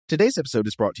Today's episode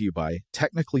is brought to you by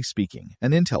Technically Speaking,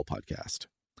 an Intel podcast.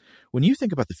 When you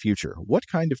think about the future, what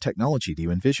kind of technology do you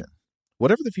envision?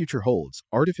 Whatever the future holds,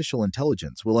 artificial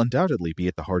intelligence will undoubtedly be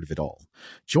at the heart of it all.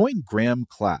 Join Graham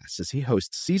Class as he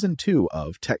hosts Season 2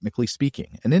 of Technically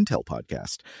Speaking, an Intel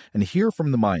podcast, and hear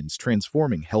from the minds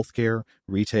transforming healthcare,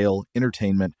 retail,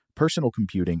 entertainment, personal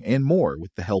computing, and more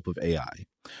with the help of AI.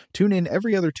 Tune in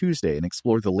every other Tuesday and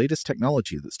explore the latest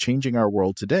technology that's changing our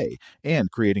world today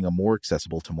and creating a more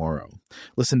accessible tomorrow.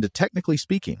 Listen to Technically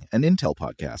Speaking, an Intel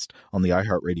podcast on the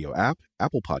iHeartRadio app,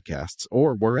 Apple Podcasts,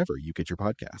 or wherever you get your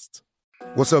podcasts.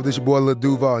 What's up, this your boy Lil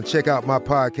Duval, and check out my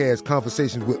podcast,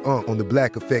 Conversations with Unc, on the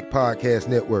Black Effect Podcast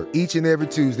Network. Each and every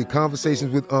Tuesday,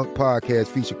 Conversations with Unc podcast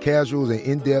feature casuals and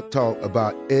in-depth talk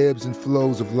about ebbs and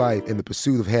flows of life and the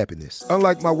pursuit of happiness.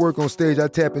 Unlike my work on stage, I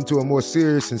tap into a more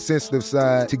serious and sensitive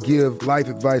side to give life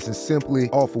advice and simply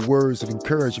offer words of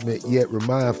encouragement, yet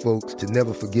remind folks to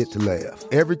never forget to laugh.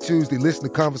 Every Tuesday, listen to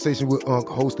Conversations with Unc,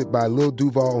 hosted by Lil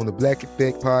Duval on the Black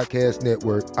Effect Podcast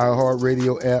Network,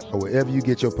 iHeartRadio app, or wherever you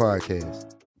get your podcasts.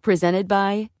 Presented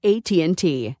by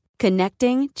AT&T.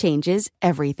 Connecting changes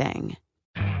everything.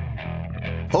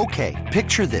 Okay,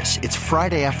 picture this. It's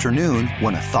Friday afternoon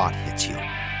when a thought hits you.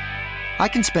 I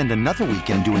can spend another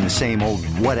weekend doing the same old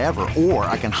whatever, or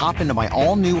I can hop into my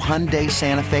all-new Hyundai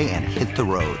Santa Fe and hit the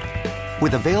road.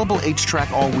 With available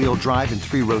H-Track all-wheel drive and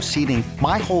 3-row seating,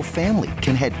 my whole family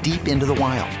can head deep into the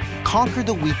wild. Conquer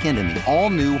the weekend in the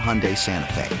all-new Hyundai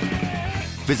Santa Fe.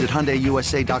 Visit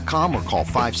HyundaiUSA.com or call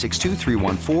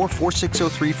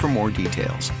 562-314-4603 for more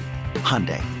details.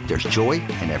 Hyundai, there's joy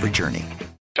in every journey.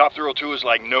 Top Thrill 2 is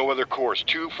like no other course.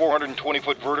 2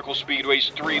 420-foot vertical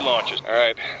speedways, 3 launches. All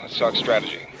right, let's talk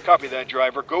strategy. Copy that,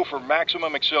 driver. Go for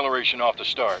maximum acceleration off the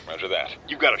start. Roger that.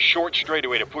 You've got a short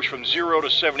straightaway to push from 0 to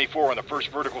 74 on the first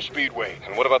vertical speedway.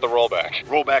 And what about the rollback?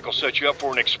 Rollback will set you up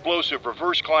for an explosive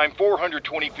reverse climb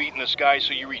 420 feet in the sky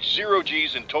so you reach 0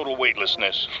 Gs in total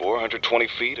weightlessness. 420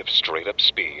 feet of straight-up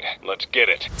speed. Let's get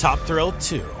it. Top Thrill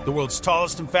 2, the world's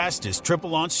tallest and fastest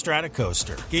triple-launch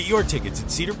stratocoaster. Get your tickets at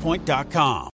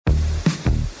cedarpoint.com.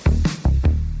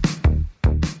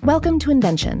 Welcome to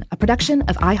Invention, a production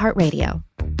of iHeartRadio.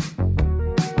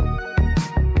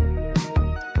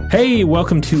 Hey,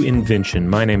 welcome to Invention.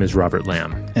 My name is Robert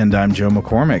Lamb. And I'm Joe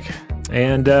McCormick.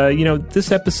 And,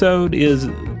 this episode is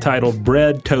titled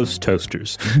Bread, Toast,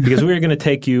 Toasters, because we're going to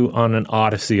take you on an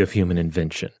odyssey of human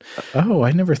invention. Oh,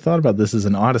 I never thought about this as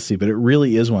an odyssey, but it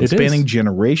really is one. Spanning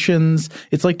generations.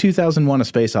 It's like 2001: A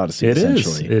Space Odyssey,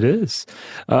 essentially. It is.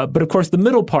 But, of course, the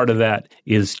middle part of that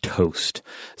is toast.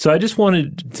 So I just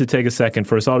wanted to take a second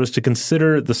first all just to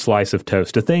consider the slice of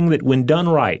toast, a thing that, when done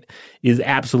right, is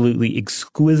absolutely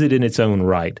exquisite in its own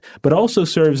right, but also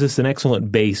serves as an excellent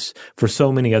base for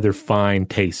so many other fine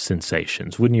taste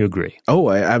sensations. Wouldn't you agree? Oh,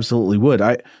 I absolutely would.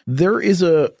 There is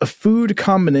a food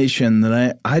combination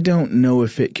that I don't know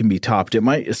if it can be topped. It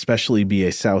might especially be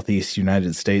a Southeast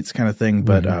United States kind of thing,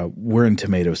 but we're in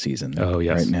tomato season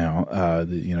right now.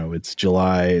 It's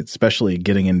July, especially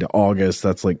getting into August.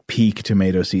 That's like peak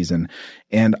tomato season.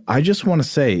 And I just want to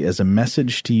say, as a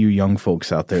message to you young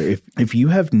folks out there, if you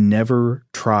have never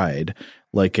tried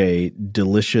like a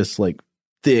delicious, like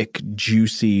thick,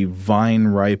 juicy,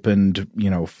 vine-ripened,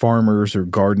 farmers or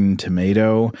garden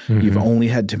tomato, you've only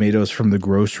had tomatoes from the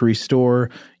grocery store,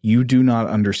 you do not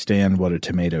understand what a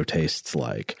tomato tastes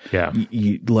like. Yeah.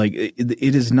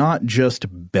 It is not just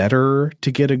better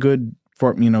to get a good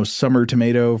summer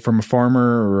tomato from a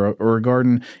farmer or a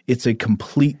garden. It's a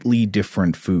completely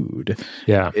different food.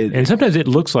 Yeah. And sometimes it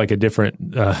looks like a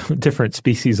different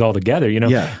species altogether,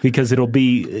 because it'll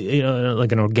be,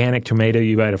 like an organic tomato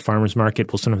you buy at a farmer's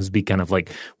market will sometimes be kind of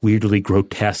like weirdly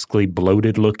grotesquely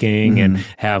bloated looking and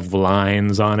have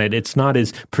lines on it. It's not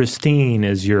as pristine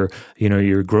as your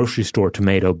grocery store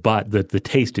tomato, but the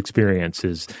taste experience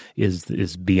is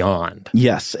beyond.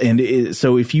 Yes. And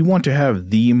so if you want to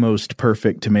have the most perfect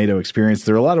tomato experience,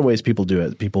 there are a lot of ways people do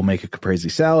it. People make a caprese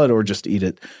salad or just eat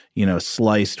it,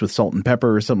 sliced with salt and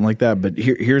pepper or something like that. But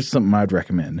here's something I'd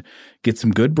recommend. Get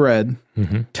some good bread,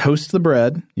 toast the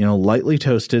bread, lightly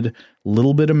toasted,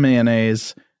 little bit of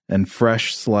mayonnaise, and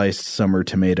fresh sliced summer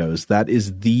tomatoes. That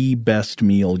is the best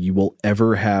meal you will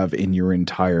ever have in your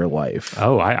entire life.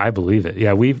 Oh, I believe it.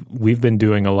 Yeah, we've been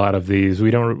doing a lot of these.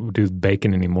 We don't do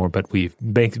bacon anymore, but we've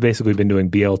basically been doing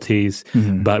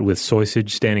BLTs, but with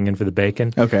sausage standing in for the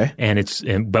bacon. Okay,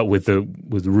 but with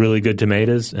really good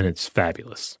tomatoes, and it's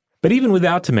fabulous. But even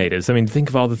without tomatoes, I mean, think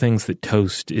of all the things that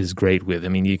toast is great with. I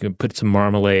mean, you can put some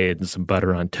marmalade and some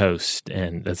butter on toast,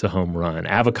 and that's a home run.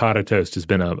 Avocado toast has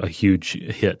been a huge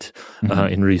hit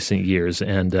in recent years,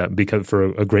 and because for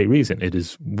a great reason. It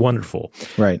is wonderful.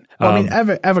 Right. Well, I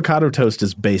mean, avocado toast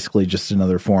is basically just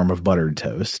another form of buttered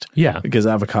toast. Yeah. Because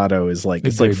avocado is like,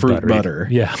 it's like fruit butter.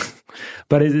 Yeah.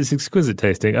 But it is exquisite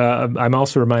tasting. I'm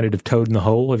also reminded of Toad in the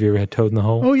Hole. Have you ever had Toad in the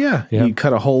Hole? Oh, yeah. You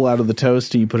cut a hole out of the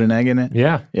toast and you put an egg in it.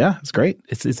 Yeah. Yeah, it's great.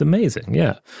 It's amazing,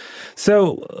 yeah.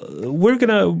 So we're going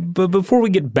to, but before we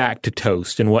get back to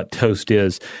toast and what toast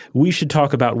is, we should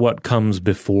talk about what comes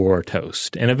before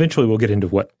toast. And eventually we'll get into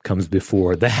what comes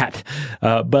before that.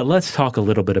 But let's talk a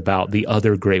little bit about the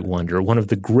other great wonder, one of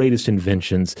the greatest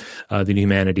inventions that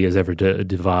humanity has ever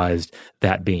devised,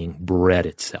 that being bread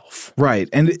itself. Right.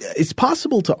 And it's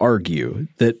possible to argue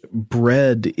that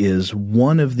bread is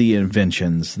one of the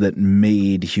inventions that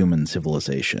made human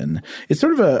civilization. It's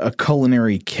sort of a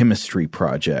culinary chemistry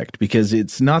project because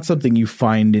it's not something you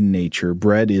find in nature.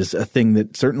 Bread is a thing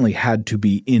that certainly had to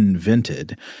be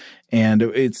invented. And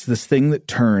it's this thing that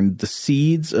turned the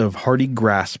seeds of hardy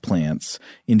grass plants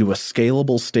into a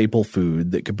scalable staple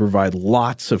food that could provide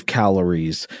lots of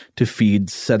calories to feed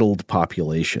settled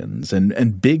populations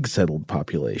and big settled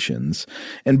populations.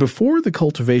 And before the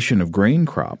cultivation of grain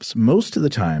crops, most of the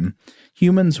time,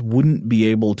 humans wouldn't be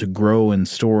able to grow and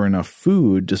store enough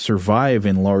food to survive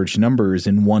in large numbers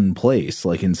in one place,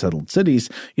 like in settled cities.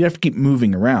 You'd have to keep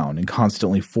moving around and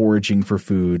constantly foraging for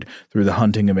food through the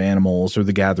hunting of animals or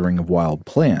the gathering of wild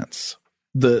plants.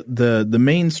 The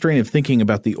main strain of thinking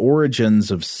about the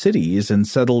origins of cities and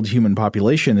settled human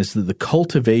population is that the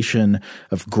cultivation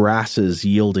of grasses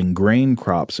yielding grain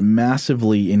crops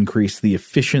massively increased the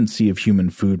efficiency of human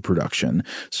food production.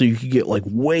 So you could get like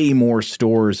way more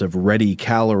stores of ready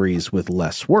calories with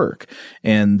less work.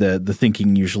 And the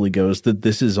thinking usually goes that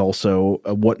this is also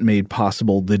what made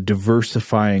possible the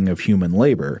diversifying of human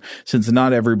labor. Since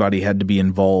not everybody had to be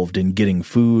involved in getting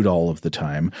food all of the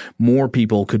time, more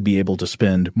people could be able to spend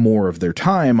more of their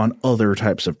time on other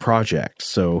types of projects.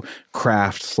 So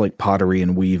crafts like pottery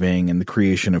and weaving and the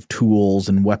creation of tools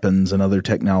and weapons and other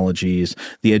technologies,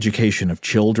 the education of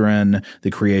children,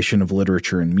 the creation of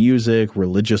literature and music,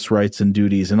 religious rights and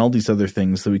duties, and all these other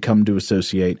things that we come to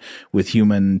associate with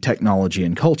human technology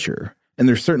and culture. And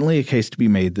there's certainly a case to be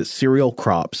made that cereal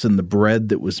crops and the bread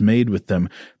that was made with them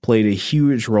played a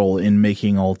huge role in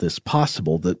making all this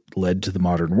possible that led to the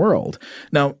modern world.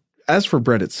 Now, as for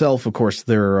bread itself, of course,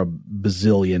 there are a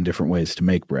bazillion different ways to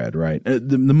make bread, right?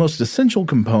 The most essential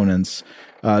components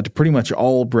to pretty much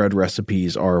all bread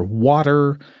recipes are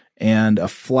water and a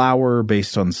flour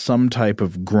based on some type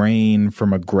of grain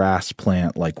from a grass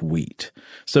plant like wheat.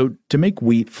 So to make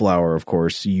wheat flour, of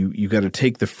course, you got to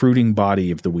take the fruiting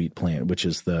body of the wheat plant, which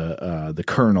is the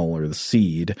kernel or the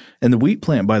seed. And the wheat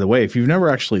plant, by the way, if you've never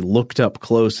actually looked up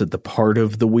close at the part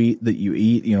of the wheat that you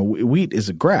eat, you know, wheat is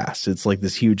a grass. It's like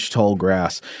this huge tall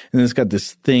grass, and then it's got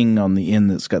this thing on the end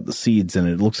that's got the seeds in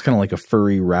it. It looks kind of like a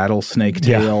furry rattlesnake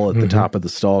tail at the top of the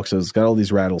stalk. So it's got all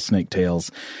these rattlesnake tails,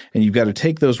 and you've got to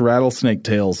take those rattlesnake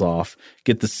tails off,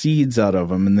 get the seeds out of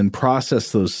them, and then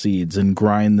process those seeds and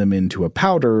grind them into a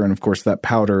powder. And of course, that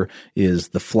powder is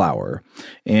the flour.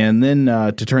 And then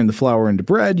to turn the flour into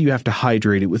bread, you have to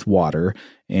hydrate it with water.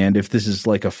 And if this is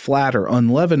like a flat or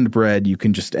unleavened bread, you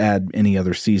can just add any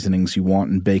other seasonings you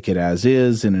want and bake it as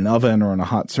is in an oven or on a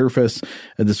hot surface.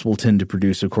 And this will tend to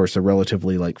produce, of course, a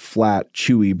relatively like flat,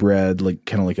 chewy bread, like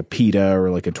kind of like a pita or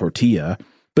like a tortilla.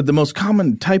 But the most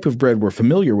common type of bread we're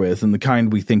familiar with, and the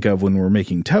kind we think of when we're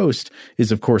making toast,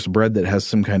 is, of course, bread that has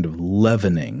some kind of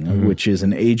leavening, which is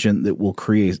an agent that will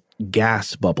create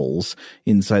gas bubbles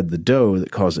inside the dough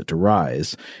that cause it to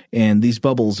rise. And these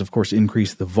bubbles, of course,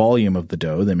 increase the volume of the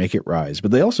dough. They make it rise,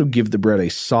 but they also give the bread a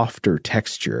softer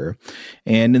texture.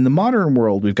 And in the modern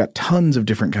world, we've got tons of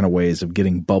different kind of ways of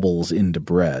getting bubbles into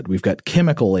bread. We've got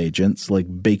chemical agents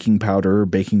like baking powder or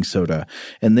baking soda,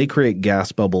 and they create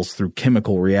gas bubbles through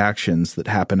chemical reactions that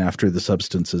happen after the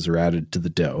substances are added to the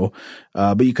dough.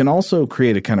 But you can also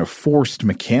create a kind of forced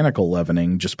mechanical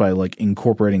leavening just by like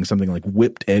incorporating something like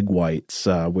whipped egg whites,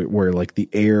 where like the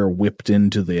air whipped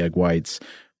into the egg whites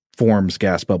forms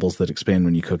gas bubbles that expand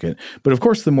when you cook it. But of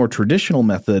course, the more traditional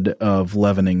method of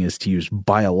leavening is to use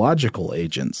biological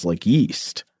agents like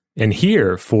yeast. And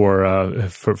here, for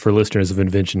listeners of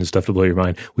Invention and Stuff to Blow Your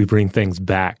Mind, we bring things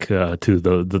back to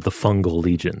the fungal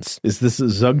legions. Is this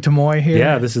Zuggtmoy here?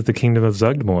 Yeah, this is the kingdom of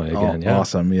Zuggtmoy again.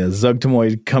 Awesome. Yeah,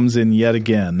 Zuggtmoy comes in yet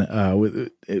again.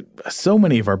 so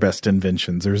many of our best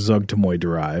inventions are Zugtomoy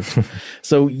derived.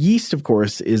 So yeast, of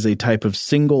course, is a type of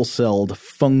single-celled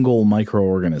fungal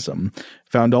microorganism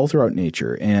found all throughout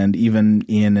nature and even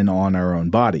in and on our own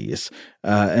bodies.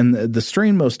 And the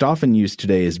strain most often used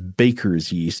today is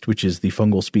baker's yeast, which is the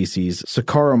fungal species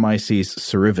Saccharomyces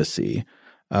cerevisiae.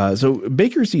 So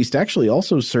baker's yeast actually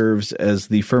also serves as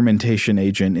the fermentation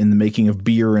agent in the making of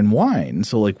beer and wine.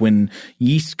 So like when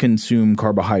yeast consume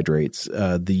carbohydrates,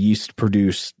 the yeast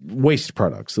produce waste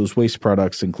products. Those waste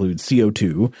products include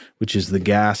CO2, which is the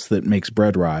gas that makes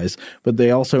bread rise, but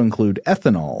they also include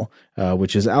ethanol,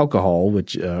 which is alcohol,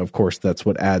 which of course that's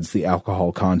what adds the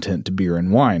alcohol content to beer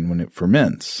and wine when it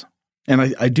ferments. And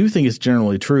I do think it's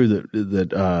generally true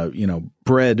that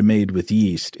bread made with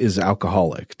yeast is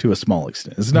alcoholic to a small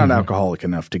extent. It's not alcoholic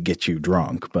enough to get you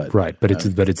drunk, but right. But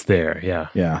it's there. Yeah.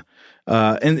 Yeah.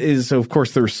 So of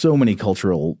course there are so many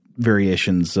cultural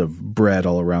variations of bread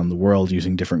all around the world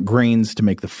using different grains to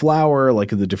make the flour. Like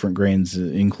the different grains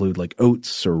include like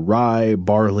oats or rye,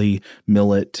 barley,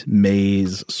 millet,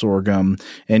 maize, sorghum,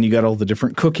 and you got all the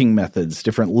different cooking methods,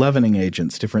 different leavening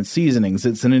agents, different seasonings.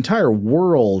 It's an entire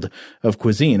world of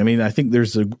cuisine. I mean, I think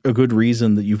there's a good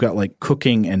reason that you've got like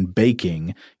cooking and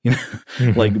baking.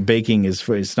 Like baking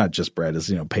it's not just bread,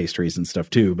 it's pastries and stuff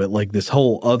too, but like this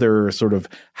whole other sort of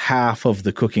half of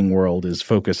the cooking world is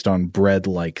focused on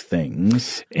bread-like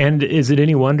things. And is it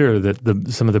any wonder that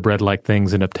some of the bread-like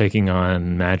things end up taking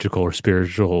on magical or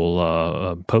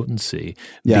spiritual potency?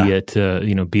 Yeah.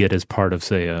 Be it as part of,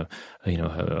 say, a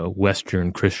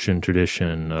Western Christian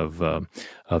tradition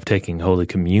of taking Holy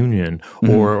Communion,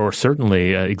 or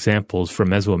certainly examples from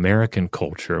Mesoamerican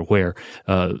culture where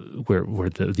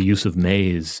the use of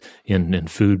maize in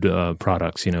food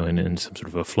products, in some sort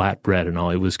of a flatbread and all,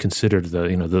 it was considered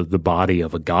the body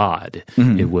of a god.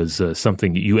 It was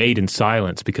something you ate in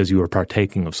silence because you were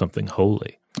partaking of something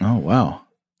holy. Oh, wow.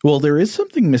 Well, there is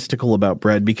something mystical about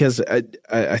bread because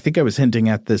I think I was hinting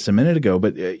at this a minute ago,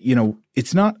 but,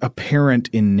 it's not apparent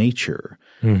in nature.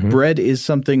 Bread is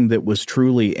something that was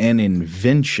truly an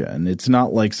invention. It's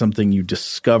not like something you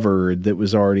discovered that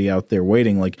was already out there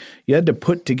waiting. Like you had to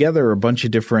put together a bunch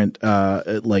of different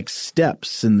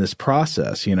steps in this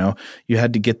process. You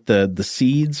had to get the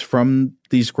seeds from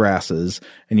these grasses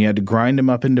and you had to grind them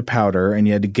up into powder and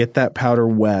you had to get that powder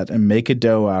wet and make a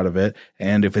dough out of it.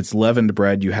 And if it's leavened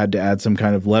bread, you had to add some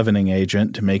kind of leavening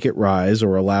agent to make it rise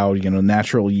or allow,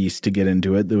 natural yeast to get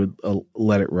into it that would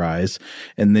let it rise.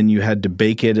 And then you had to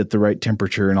bake it at the right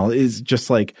temperature and all. It's just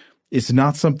like, it's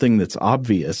not something that's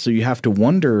obvious. So you have to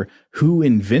wonder who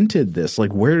invented this?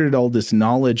 Like, where did all this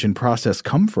knowledge and process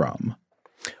come from?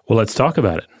 Well, let's talk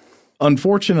about it.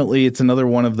 Unfortunately, it's another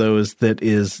one of those that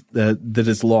is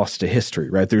lost to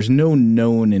history, right? There's no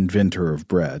known inventor of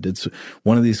bread. It's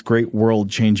one of these great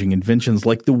world-changing inventions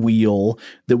like the wheel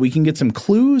that we can get some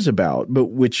clues about,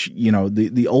 but which,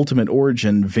 the ultimate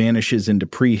origin vanishes into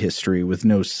prehistory with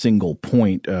no single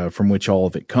point from which all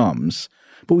of it comes.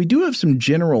 But we do have some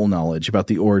general knowledge about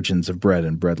the origins of bread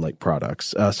and bread-like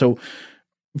products. So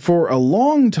for a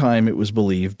long time, it was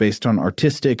believed, based on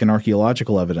artistic and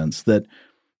archaeological evidence, that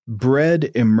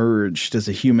bread emerged as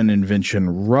a human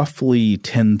invention roughly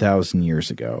 10,000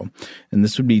 years ago. And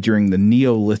this would be during the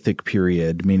Neolithic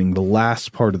period, meaning the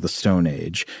last part of the Stone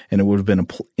Age. And it would have been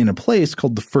in a place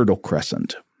called the Fertile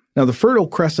Crescent. Now, the Fertile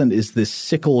Crescent is this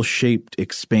sickle-shaped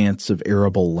expanse of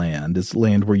arable land. It's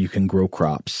land where you can grow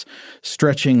crops,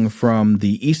 stretching from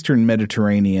the eastern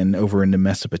Mediterranean over into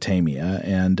Mesopotamia.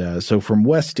 And so from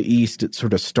west to east, it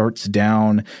sort of starts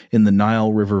down in the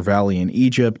Nile River Valley in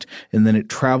Egypt, and then it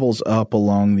travels up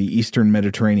along the eastern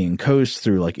Mediterranean coast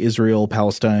through like Israel,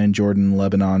 Palestine, Jordan,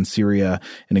 Lebanon, Syria,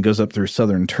 and it goes up through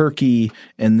southern Turkey,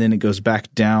 and then it goes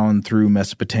back down through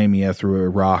Mesopotamia, through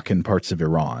Iraq and parts of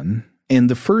Iran. And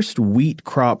the first wheat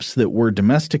crops that were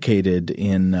domesticated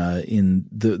in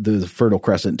the Fertile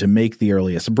Crescent to make the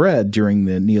earliest bread during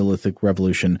the Neolithic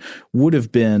Revolution would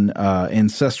have been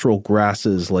ancestral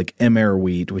grasses like emmer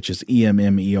wheat, which is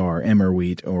E-M-M-E-R, emmer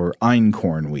wheat, or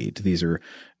einkorn wheat. These are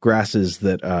grasses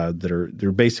that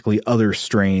are basically other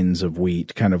strains of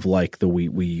wheat, kind of like the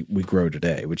wheat we grow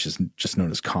today, which is just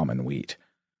known as common wheat.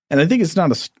 And I think it's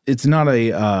not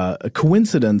a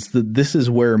coincidence that this is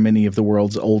where many of the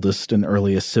world's oldest and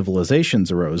earliest civilizations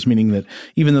arose, meaning that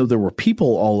even though there were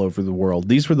people all over the world,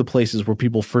 these were the places where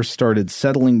people first started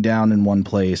settling down in one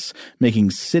place,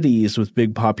 making cities with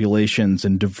big populations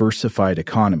and diversified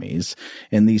economies.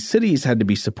 And these cities had to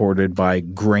be supported by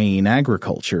grain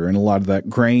agriculture, and a lot of that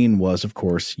grain was, of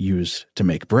course, used to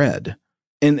make bread.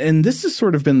 And this has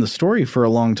sort of been the story for a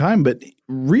long time, but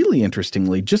really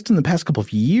interestingly, just in the past couple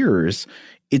of years,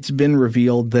 it's been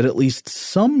revealed that at least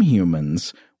some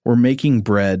humans were making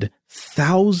bread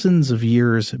thousands of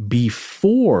years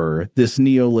before this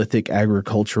Neolithic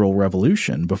agricultural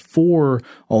revolution, before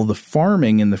all the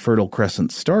farming in the Fertile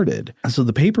Crescent started. So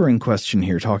the paper in question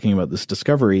here talking about this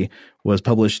discovery was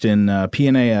published in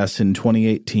PNAS in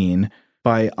 2018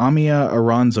 by Amia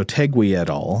Aranz-Otegui et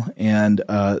al. And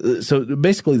so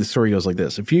basically the story goes like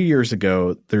this. A few years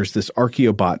ago, there's this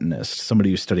archaeobotanist,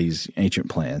 somebody who studies ancient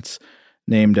plants,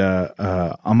 named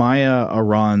Amaya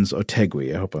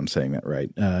Aranz-Otegui. I hope I'm saying that right.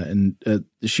 And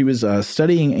she was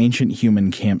studying ancient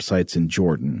human campsites in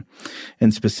Jordan.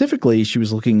 And specifically, she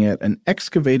was looking at an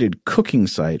excavated cooking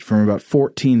site from about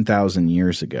 14,000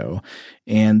 years ago.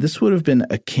 And this would have been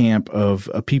a camp of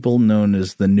a people known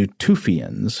as the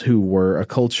Natufians, who were a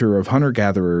culture of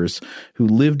hunter-gatherers who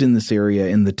lived in this area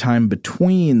in the time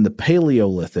between the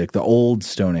Paleolithic, the old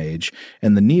Stone Age,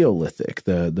 and the Neolithic,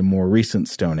 the more recent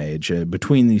Stone Age,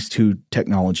 between these two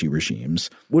technology regimes.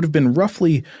 Would have been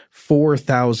roughly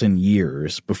 4,000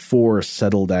 years before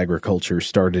settled agriculture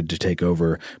started to take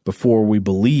over, before we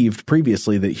believed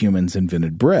previously that humans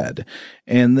invented bread.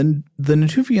 And then the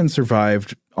Natufians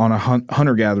survived on a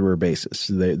hunter-gatherer basis.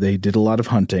 They did a lot of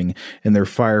hunting, and their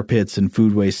fire pits and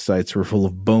food waste sites were full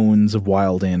of bones of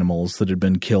wild animals that had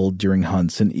been killed during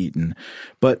hunts and eaten.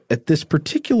 But at this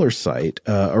particular site,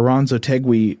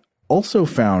 Aranz-Otegui also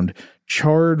found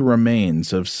charred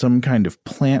remains of some kind of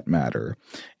plant matter.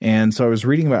 And so I was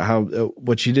reading about how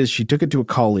what she did is she took it to a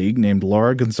colleague named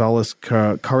Laura Gonzalez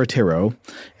Carretero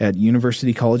at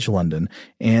University College London,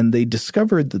 and they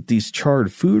discovered that these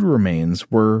charred food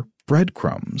remains were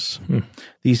breadcrumbs.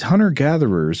 These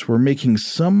hunter-gatherers were making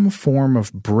some form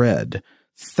of bread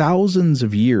thousands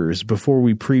of years before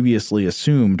we previously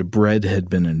assumed bread had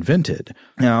been invented.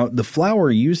 Now, the flour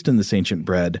used in this ancient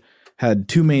bread had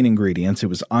two main ingredients. It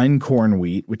was einkorn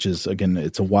wheat, which is, again,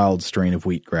 it's a wild strain of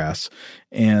wheatgrass.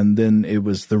 And then it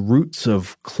was the roots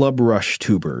of club rush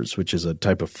tubers, which is a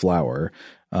type of flour.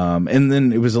 And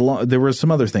then it was there were some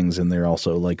other things in there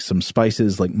also, like some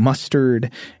spices like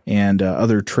mustard and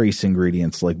other trace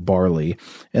ingredients like barley.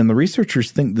 And the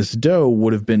researchers think this dough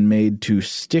would have been made to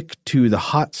stick to the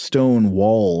hot stone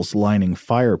walls lining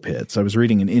fire pits. I was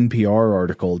reading an NPR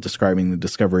article describing the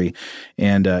discovery,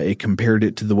 and it compared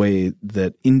it to the way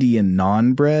that Indian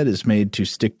naan bread is made to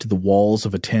stick to the walls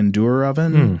of a tandoor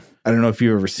oven. I don't know if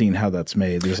you've ever seen how that's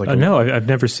made. There's like no, I've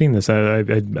never seen this. I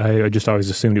just always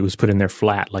assumed it was put in there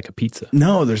flat like a pizza.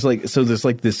 No, there's like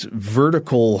this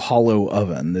vertical hollow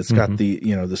oven that's got the,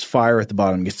 this fire at the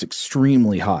bottom gets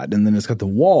extremely hot, and then it's got the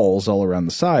walls all around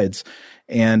the sides.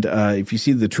 And if you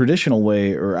see the traditional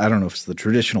way, or I don't know if it's the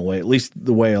traditional way, at least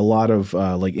the way a lot of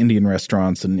like Indian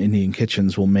restaurants and Indian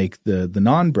kitchens will make the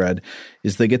naan bread,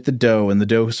 is they get the dough, and the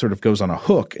dough sort of goes on a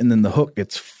hook, and then the hook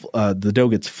the dough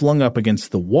gets flung up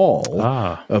against the wall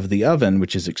of the oven,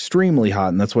 which is extremely hot,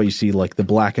 and that's why you see like the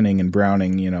blackening and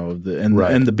browning, and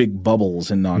the big bubbles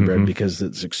in naan bread, because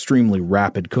it's extremely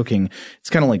rapid cooking. It's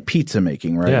kind of like pizza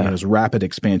making, right? Yeah. There's rapid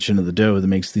expansion of the dough that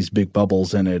makes these big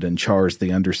bubbles in it and chars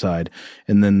the underside.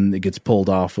 And then it gets pulled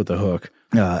off with a hook,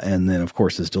 and then, of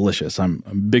course, is delicious. I'm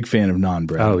a big fan of naan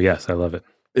bread. Oh, yes, I love it.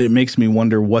 It makes me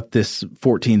wonder what this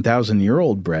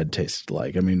 14,000-year-old bread tasted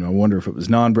like. I mean, I wonder if it was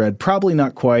naan bread. Probably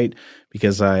not quite,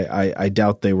 because I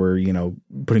doubt they were,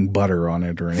 putting butter on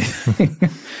it or anything.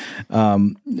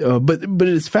 But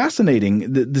it's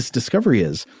fascinating, this discovery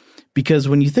is, because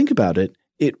when you think about it,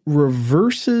 it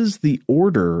reverses the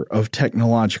order of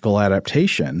technological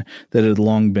adaptation that had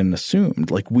long been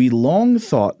assumed. Like, we long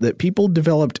thought that people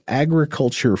developed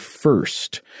agriculture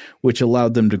first, which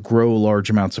allowed them to grow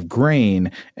large amounts of grain,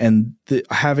 and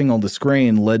having all this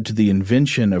grain led to the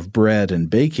invention of bread and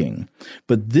baking.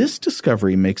 But this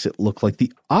discovery makes it look like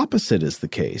the opposite is the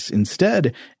case.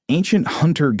 Instead, ancient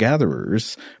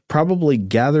hunter-gatherers probably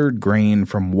gathered grain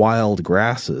from wild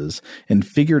grasses and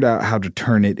figured out how to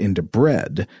turn it into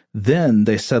bread. Then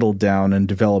they settled down and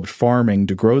developed farming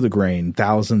to grow the grain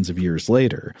thousands of years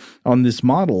later. On this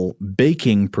model,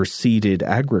 baking preceded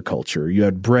agriculture. You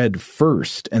had bread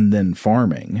first and then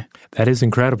farming. That is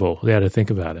incredible, to think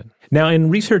about it. Now, in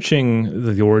researching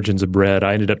the origins of bread,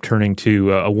 I ended up turning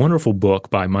to a wonderful book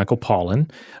by Michael Pollan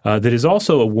that is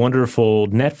also a wonderful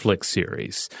Netflix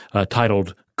series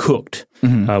titled Cooked,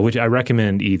 which I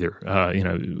recommend either.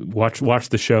 Watch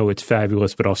the show; it's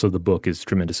fabulous, but also the book is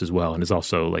tremendous as well, and is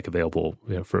also available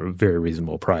for a very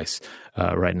reasonable price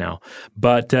right now.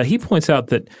 But he points out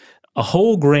that a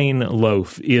whole grain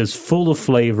loaf is full of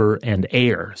flavor and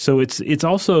air. So it's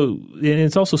also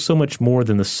so much more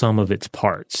than the sum of its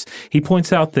parts. He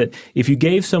points out that if you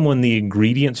gave someone the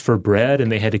ingredients for bread and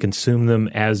they had to consume them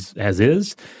as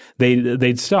is,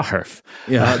 they'd starve.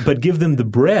 Yeah. But give them the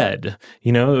bread,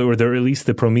 or at least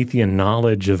the Promethean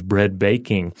knowledge of bread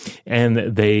baking, and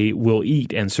they will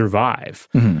eat and survive.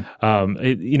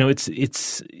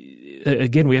 It's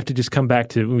again, we have to just come back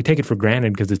to, we take it for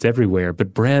granted because it's everywhere,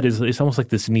 but bread it's almost like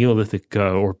this Neolithic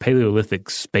or Paleolithic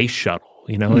space shuttle,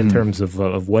 in terms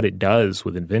of what it does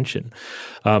with invention.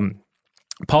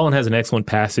 Pollan has an excellent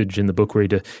passage in the book where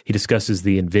he discusses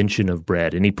the invention of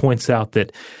bread, and he points out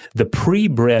that the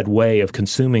pre-bread way of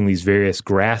consuming these various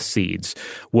grass seeds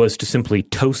was to simply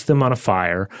toast them on a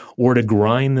fire or to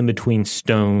grind them between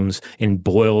stones and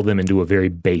boil them into a very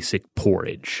basic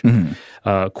porridge.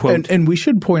 Quote, and we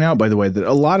should point out, by the way, that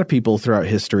a lot of people throughout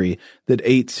history that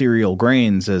ate cereal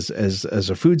grains as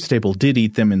a food staple did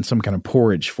eat them in some kind of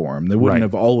porridge form. They wouldn't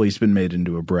have always been made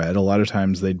into a bread. A lot of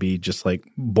times they'd be just like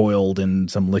boiled in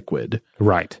some liquid.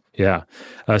 Right. Yeah.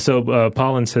 So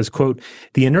Pollan says, quote,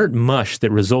 "The inert mush that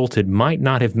resulted might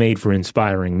not have made for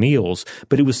inspiring meals,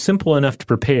 but it was simple enough to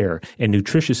prepare and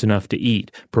nutritious enough to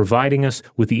eat, providing us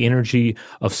with the energy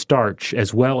of starch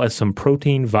as well as some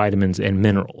protein, vitamins, and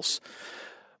minerals."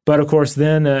 But of course,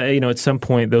 then, at some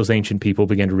point, those ancient people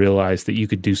began to realize that you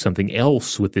could do something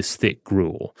else with this thick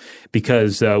gruel,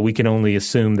 because we can only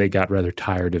assume they got rather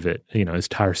tired of it, as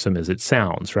tiresome as it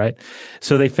sounds, right?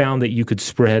 So they found that you could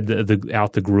spread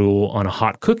out the gruel on a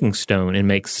hot cooking stone and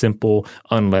make simple,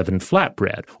 unleavened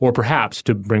flatbread. Or perhaps,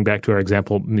 to bring back to our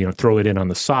example, throw it in on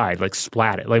the side, like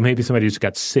splat it. Like maybe somebody just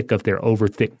got sick of their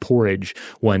over-thick porridge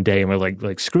one day and were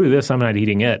like, screw this, I'm not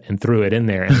eating it, and threw it in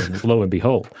there, and then, lo and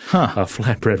behold,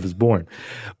 flatbread was born.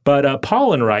 But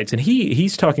Pollan writes, and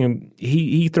he's talking,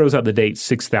 he throws out the date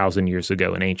 6,000 years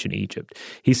ago in ancient Egypt.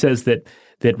 He says that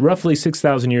roughly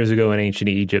 6,000 years ago in ancient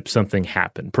Egypt, something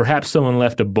happened. Perhaps someone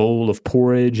left a bowl of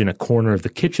porridge in a corner of the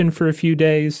kitchen for a few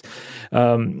days.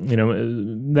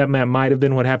 That might have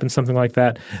been what happened, something like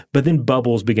that. But then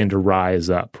bubbles began to rise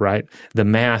up, right? The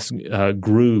mass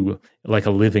grew like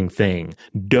a living thing.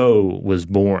 Dough was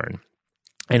born.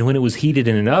 And when it was heated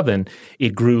in an oven,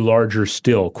 it grew larger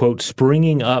still, quote,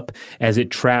 "springing up as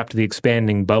it trapped the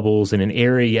expanding bubbles in an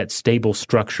airy yet stable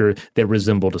structure that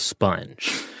resembled a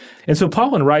sponge." And so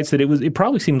Pollan writes that it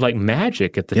probably seemed like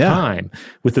magic at the time,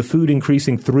 with the food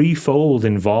increasing threefold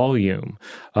in volume.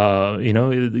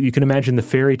 You can imagine the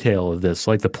fairy tale of this,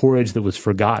 like the porridge that was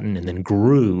forgotten and then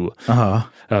grew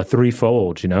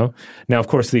threefold, Now, of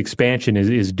course, the expansion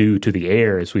is due to the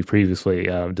air, as we previously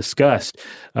discussed.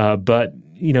 But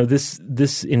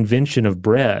this invention of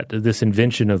bread, this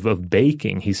invention of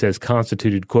baking, he says,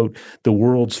 constituted, quote, "the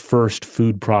world's first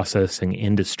food processing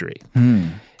industry."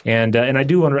 And I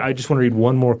just want to read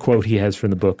one more quote he has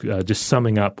from the book, just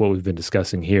summing up what we've been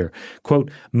discussing here. Quote,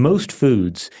 "Most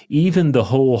foods, even the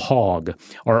whole hog,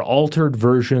 are altered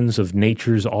versions of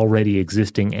nature's already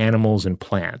existing animals and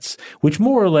plants, which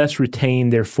more or less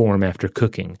retain their form after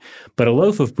cooking. But a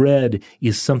loaf of bread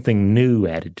is something new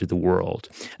added to the world,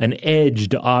 an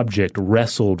edged object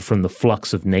wrestled from the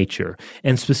flux of nature,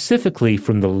 and specifically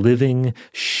from the living,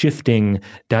 shifting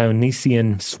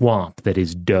Dionysian swamp that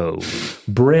is dough.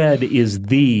 Bread is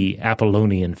the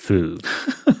Apollonian food."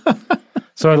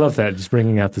 So I love that, just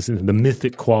bringing out the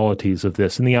mythic qualities of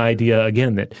this, and the idea,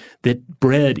 again, that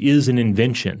bread is an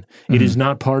invention. It is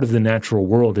not part of the natural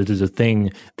world. It is a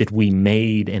thing that we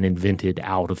made and invented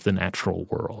out of the natural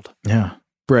world. Yeah.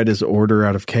 Bread is order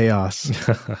out of chaos.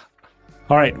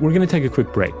 All right, we're going to take a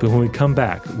quick break, but when we come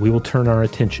back, we will turn our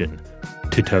attention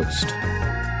to toast.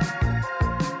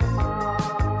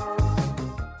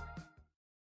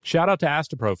 Shout out to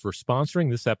Astapro for sponsoring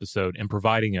this episode and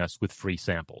providing us with free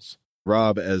samples.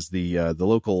 Rob, as the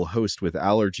local host with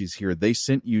allergies here, they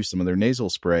sent you some of their nasal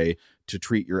spray to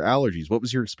treat your allergies. What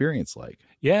was your experience like?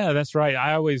 Yeah, that's right.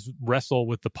 I always wrestle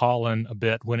with the pollen a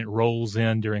bit when it rolls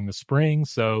in during the spring,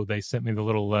 so they sent me the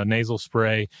little nasal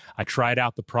spray. I tried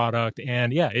out the product,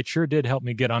 and yeah, it sure did help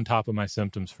me get on top of my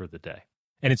symptoms for the day.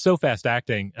 And it's so fast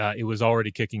acting, it was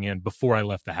already kicking in before I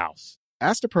left the house.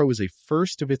 Astapro is a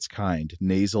first-of-its-kind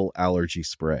nasal allergy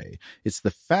spray. It's the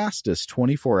fastest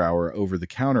 24-hour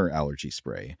over-the-counter allergy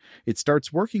spray. It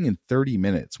starts working in 30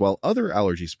 minutes, while other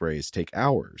allergy sprays take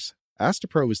hours.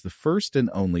 Astapro is the first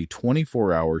and only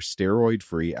 24-hour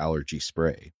steroid-free allergy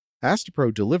spray.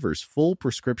 Astapro delivers full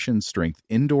prescription-strength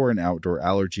indoor and outdoor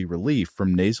allergy relief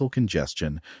from nasal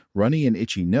congestion, runny and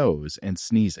itchy nose, and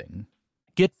sneezing.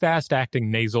 Get fast-acting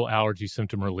nasal allergy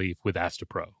symptom relief with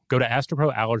Astepro. Go to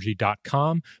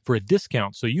asteproallergy.com for a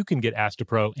discount so you can get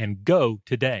Astepro and go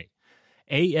today.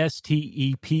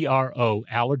 ASTEPRO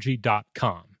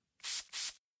allergy.com.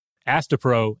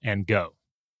 Astepro and go.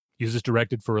 Use as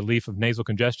directed for relief of nasal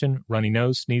congestion, runny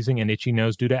nose, sneezing, and itchy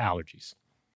nose due to allergies.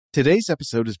 Today's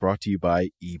episode is brought to you by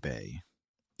eBay.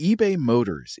 eBay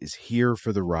Motors is here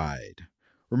for the ride.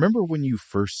 Remember when you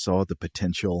first saw the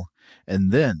potential?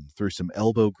 And then, through some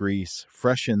elbow grease,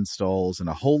 fresh installs, and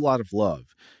a whole lot of love,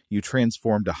 you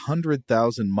transformed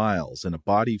 100,000 miles and a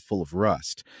body full of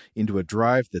rust into a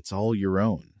drive that's all your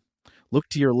own. Look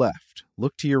to your left.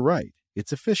 Look to your right.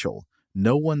 It's official.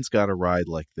 No one's got a ride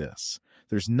like this.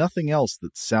 There's nothing else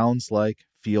that sounds like,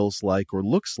 feels like, or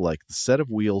looks like the set of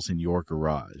wheels in your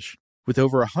garage. With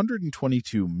over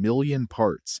 122 million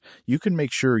parts, you can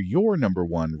make sure your number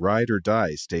one ride or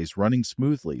die stays running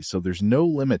smoothly so there's no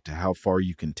limit to how far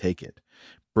you can take it.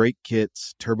 Brake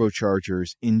kits,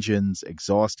 turbochargers, engines,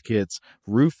 exhaust kits,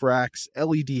 roof racks,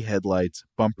 LED headlights,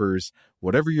 bumpers,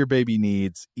 whatever your baby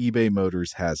needs, eBay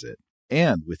Motors has it.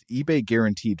 And with eBay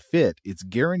Guaranteed Fit, it's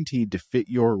guaranteed to fit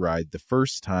your ride the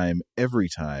first time, every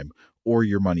time, or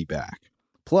your money back.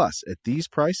 Plus, at these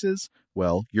prices,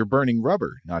 well, you're burning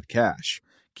rubber, not cash.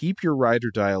 Keep your ride or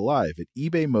die alive at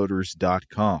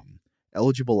ebaymotors.com.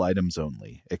 Eligible items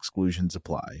only. Exclusions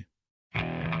apply.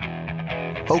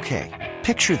 Okay,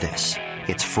 picture this.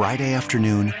 It's Friday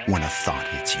afternoon when a thought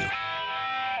hits you.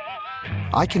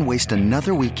 I can waste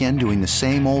another weekend doing the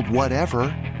same old whatever,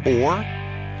 or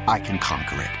I can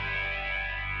conquer it.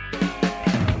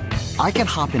 I can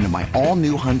hop into my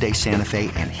all-new Hyundai Santa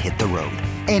Fe and hit the road.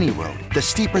 Any road. The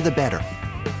steeper, the better.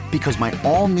 Because my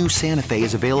all-new Santa Fe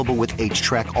is available with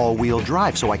H-Track all-wheel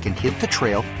drive, so I can hit the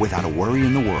trail without a worry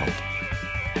in the world.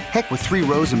 Heck, with 3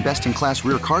 rows and best-in-class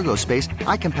rear cargo space,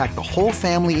 I can pack the whole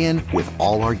family in with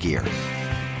all our gear.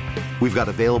 We've got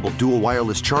available dual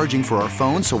wireless charging for our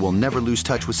phones, so we'll never lose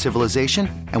touch with civilization,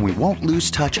 and we won't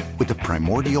lose touch with the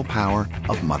primordial power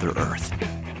of Mother Earth.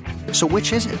 So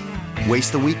which is it?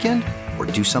 Waste the weekend or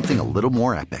do something a little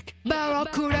more epic?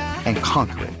 And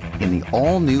conquer it in the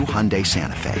all-new Hyundai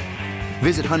Santa Fe.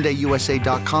 Visit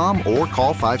HyundaiUSA.com or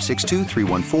call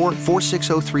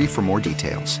 562-314-4603 for more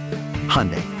details.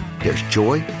 Hyundai, there's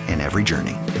joy in every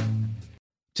journey.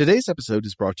 Today's episode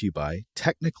is brought to you by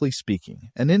Technically Speaking,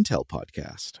 an Intel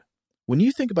podcast. When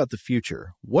you think about the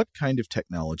future, what kind of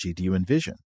technology do you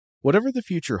envision? Whatever the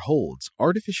future holds,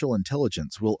 artificial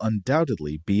intelligence will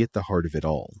undoubtedly be at the heart of it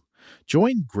all.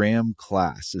 Join Graham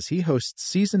Class as he hosts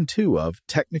Season 2 of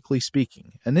Technically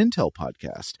Speaking, an Intel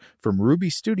podcast from Ruby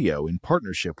Studio in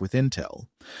partnership with Intel.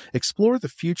 Explore the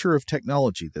future of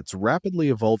technology that's rapidly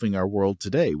evolving our world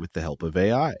today with the help of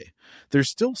AI. There's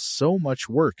still so much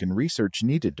work and research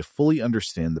needed to fully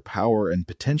understand the power and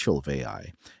potential of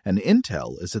AI, and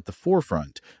Intel is at the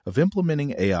forefront of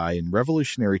implementing AI in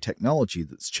revolutionary technology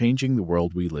that's changing the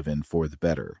world we live in for the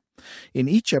better. In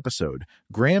each episode,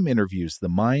 Graham interviews the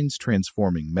minds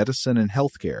transforming medicine and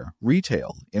healthcare,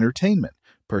 retail, entertainment,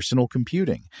 personal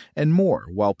computing, and more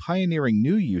while pioneering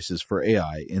new uses for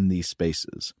AI in these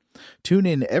spaces. Tune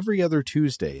in every other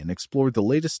Tuesday and explore the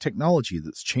latest technology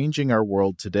that's changing our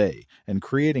world today and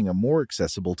creating a more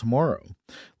accessible tomorrow.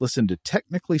 Listen to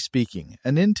Technically Speaking,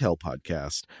 an Intel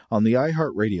podcast on the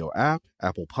iHeartRadio app,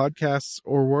 Apple Podcasts,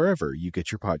 or wherever you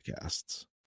get your podcasts.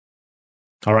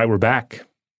 All right, we're back.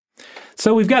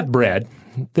 So we've got bread.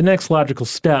 The next logical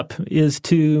step is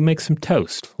to make some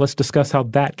toast. Let's discuss how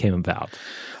that came about.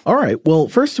 All right. Well,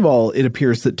 first of all, it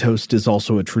appears that toast is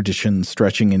also a tradition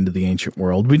stretching into the ancient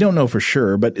world. We don't know for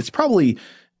sure, but it's probably,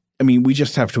 we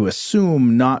just have to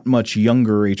assume not much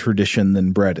younger a tradition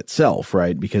than bread itself,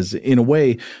 right? Because in a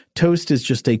way, toast is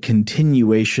just a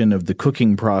continuation of the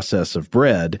cooking process of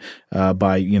bread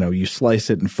by, you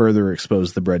slice it and further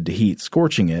expose the bread to heat,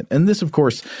 scorching it. And this, of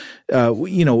course,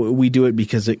 we do it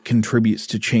because it contributes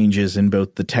to changes in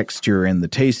both the texture and the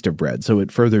taste of bread. So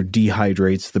it further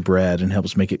dehydrates the bread and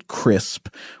helps make it crisp,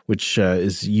 which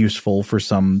is useful for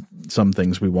some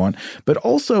things we want. But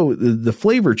also the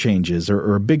flavor changes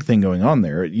are a big thing going on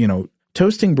there.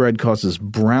 Toasting bread causes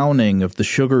browning of the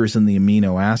sugars and the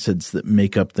amino acids that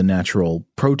make up the natural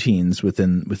proteins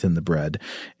within the bread.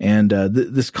 And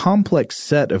this complex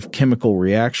set of chemical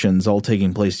reactions all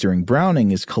taking place during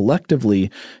browning is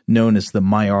collectively known as the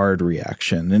Maillard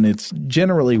reaction. And it's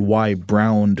generally why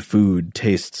browned food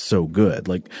tastes so good.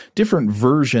 Like different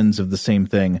versions of the same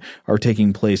thing are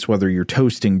taking place whether you're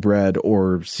toasting bread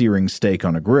or searing steak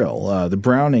on a grill. The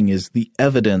browning is the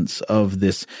evidence of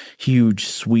this huge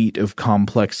suite of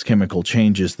complex chemical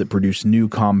changes that produce new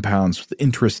compounds with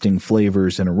interesting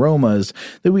flavors and aromas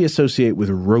that we associate with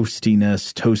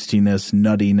roastiness, toastiness,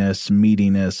 nuttiness,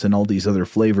 meatiness, and all these other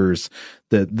flavors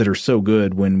that are so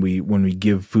good when we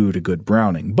give food a good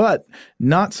browning, but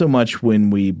not so much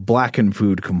when we blacken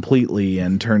food completely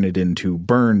and turn it into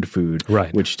burned food,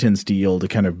 right, which tends to yield a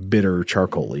kind of bitter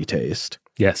charcoal-y taste.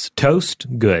 Yes, toast,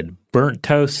 good. Burnt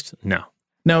toast, no.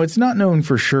 Now, it's not known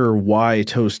for sure why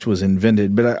toast was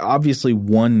invented, but obviously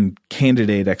one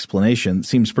candidate explanation,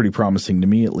 seems pretty promising to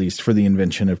me at least, for the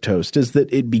invention of toast is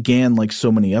that it began like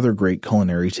so many other great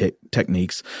culinary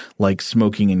techniques like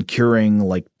smoking and curing,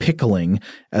 like pickling,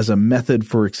 as a method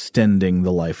for extending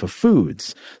the life of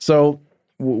foods. So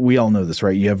we all know this,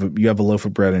 right? You have a loaf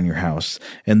of bread in your house,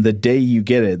 and the day you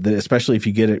get it, especially if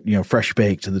you get it, fresh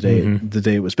baked the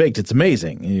day it was baked, it's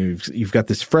amazing. You've got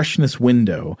this freshness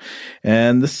window,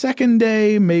 and the second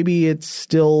day maybe it's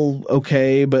still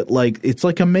okay, but it's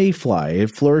like a mayfly.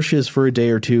 It flourishes for a day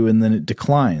or two, and then it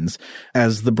declines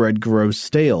as the bread grows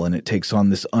stale, and it takes on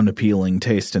this unappealing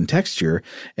taste and texture.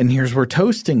 And here's where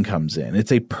toasting comes in.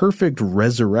 It's a perfect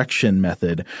resurrection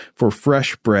method for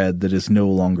fresh bread that is no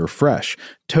longer fresh.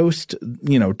 Toast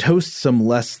some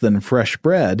less than fresh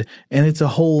bread, and it's a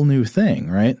whole new thing,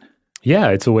 right? Yeah,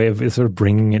 it's a way of sort of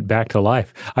bringing it back to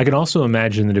life. I can also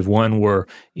imagine that if one were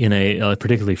in a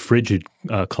particularly frigid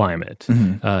climate,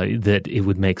 that it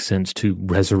would make sense to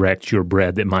resurrect your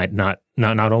bread that might not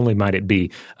only might it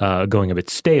be going a bit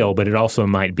stale, but it also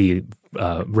might be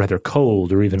rather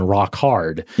cold or even rock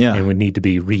hard, and would need to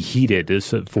be reheated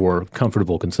for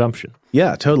comfortable consumption.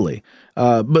 Yeah, totally.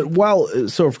 But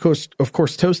of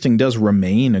course, toasting does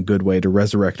remain a good way to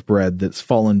resurrect bread that's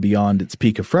fallen beyond its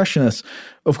peak of freshness.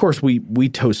 Of course, we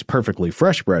toast perfectly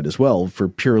fresh bread as well for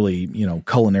purely,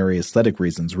 culinary aesthetic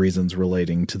reasons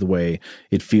relating to the way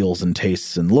it feels and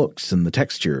tastes and looks and the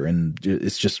texture, and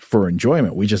it's just for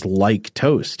enjoyment. We just like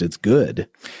toast. It's good.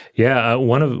 Yeah,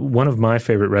 one of my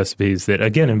favorite recipes that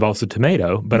again involves a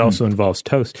tomato but also involves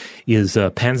toast is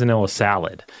panzanella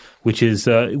salad, which is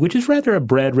rather a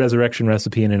bread resurrection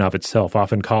recipe in and of itself,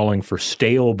 often calling for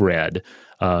stale bread,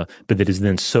 but that is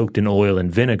then soaked in oil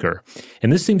and vinegar.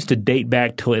 And this seems to date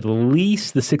back till at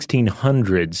least the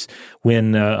 1600s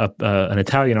when an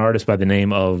Italian artist by the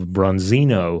name of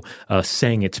Bronzino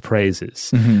sang its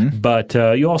praises. But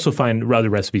you also find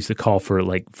other recipes that call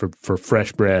for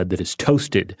fresh bread that is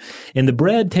toasted. And the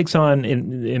bread takes on,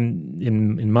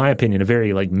 in my opinion, a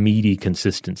very meaty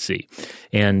consistency.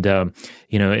 And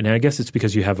and I guess it's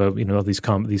because you have all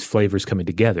these flavors coming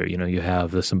together. You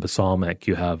have some balsamic,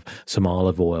 you have some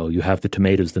olive oil, you have the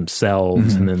tomatoes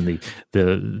themselves, and then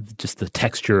the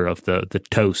texture of the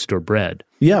toast or bread.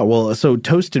 Yeah, well, so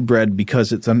toasted bread,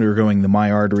 because it's undergoing the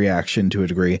Maillard reaction to a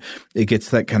degree, it gets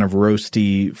that kind of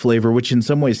roasty flavor, which in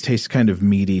some ways tastes kind of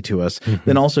meaty to us.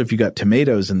 Then also, if you got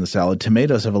tomatoes in the salad,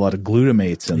 tomatoes have a lot of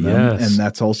glutamates in them, and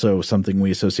that's also something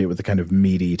we associate with a kind of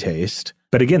meaty taste.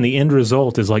 But again, the end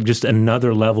result is just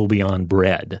another level beyond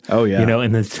bread. Oh, yeah.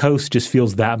 And the toast just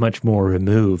feels that much more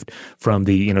removed from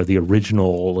the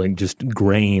original just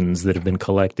grains that have been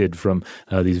collected from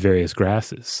these various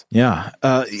grasses. Yeah.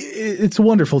 It's a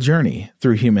wonderful journey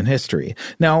through human history.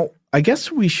 Now, I guess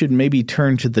we should maybe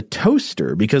turn to the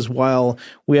toaster, because while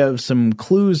we have some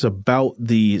clues about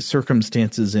the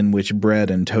circumstances in which bread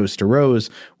and toast arose,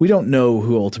 we don't know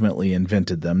who ultimately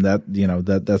invented them.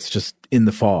 That's just in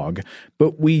the fog.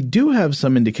 But we do have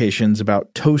some indications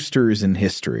about toasters in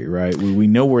history, right? We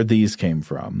know where these came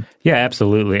from. Yeah,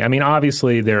 absolutely. I mean,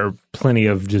 obviously, there are plenty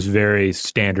of just very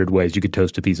standard ways you could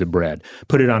toast a piece of bread.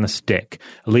 Put it on a stick,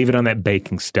 leave it on that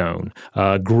baking stone,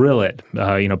 grill it,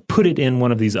 put it in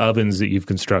one of these ovens that you've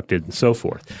constructed and so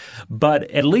forth. But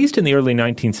at least in the early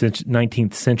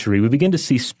 19th century, we begin to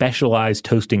see specialized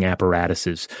toasting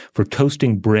apparatuses for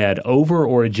toasting bread over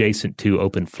or adjacent to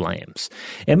open flames.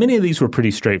 And many of these were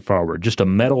pretty straightforward, just a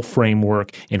metal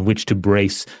framework in which to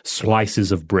brace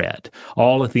slices of bread,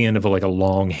 all at the end of a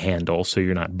long handle so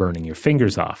you're not burning your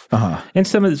fingers off. And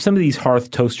some of these hearth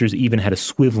toasters even had a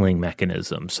swiveling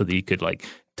mechanism so that you could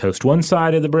toast one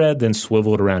side of the bread, then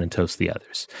swivel it around and toast the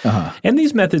others. And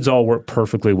these methods all work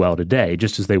perfectly well today,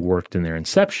 just as they worked in their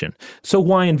inception. So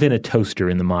why invent a toaster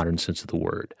in the modern sense of the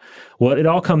word? Well, it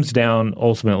all comes down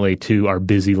ultimately to our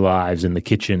busy lives in the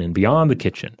kitchen and beyond the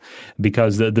kitchen,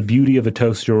 because the beauty of a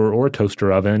toaster or a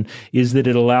toaster oven is that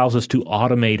it allows us to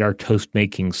automate our toast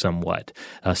making somewhat.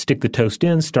 Stick the toast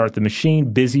in, start the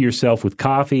machine, busy yourself with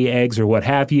coffee, eggs, or what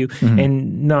have you,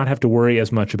 and not have to worry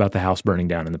as much about the house burning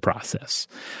down in the process.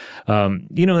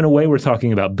 In a way, we're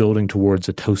talking about building towards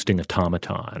a toasting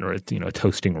automaton or a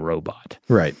toasting robot.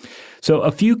 Right. So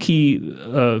a few key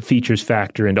features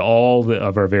factor into all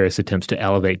of our various attempts to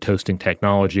elevate toasting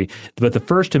technology, but the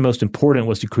first and most important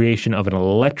was the creation of an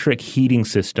electric heating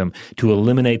system to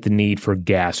eliminate the need for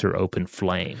gas or open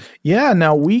flame. Yeah,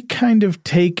 now we kind of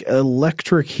take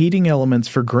electric heating elements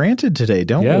for granted today,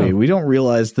 don't we? We don't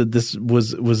realize that this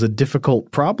was a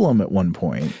difficult problem at one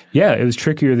point. Yeah, it was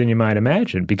trickier than you might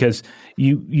imagine because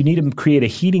you need to create a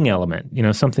heating element,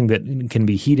 something that can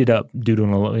be heated up due to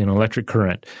an electric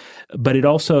current. But it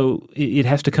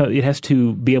has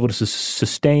to be able to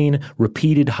sustain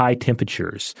repeated high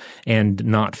temperatures and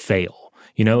not fail.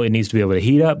 It needs to be able to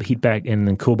heat up, heat back, and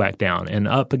then cool back down, and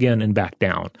up again and back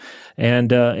down.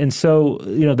 And so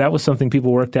that was something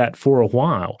people worked at for a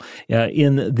while.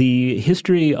 In the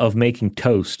history of making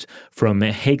toast from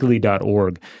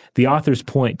Hagley.org, the authors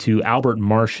point to Albert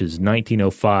Marsh's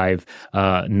 1905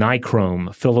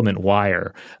 nichrome filament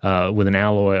wire with an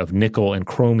alloy of nickel and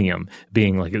chromium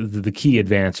being like the key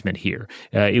advancement here.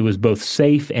 It was both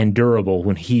safe and durable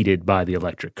when heated by the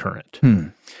electric current.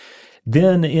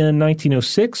 Then in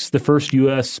 1906, the first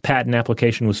U.S. patent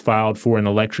application was filed for an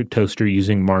electric toaster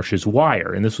using Marsh's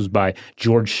wire, and this was by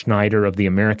George Schneider of the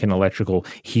American Electrical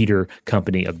Heater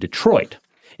Company of Detroit.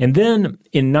 And then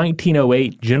in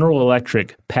 1908, General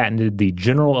Electric patented the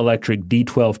General Electric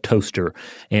D12 toaster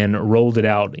and rolled it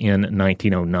out in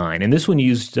 1909. And this one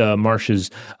used Marsh's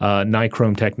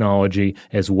nichrome technology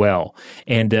as well.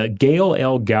 And Gail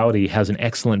L. Gowdy has an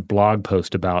excellent blog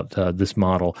post about this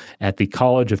model at the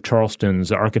College of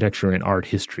Charleston's Architecture and Art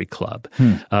History Club.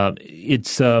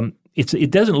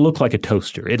 It doesn't look like a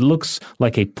toaster. It looks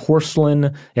like a porcelain.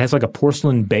 It has like a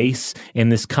porcelain base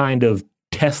and this kind of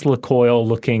Tesla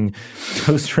coil-looking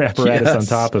toaster apparatus on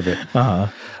top of it.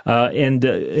 And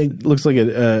it looks like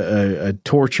a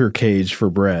torture cage for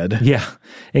bread. Yeah.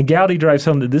 And Gowdy drives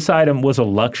home that this item was a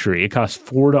luxury. It cost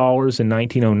 $4 in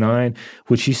 1909,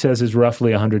 which she says is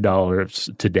roughly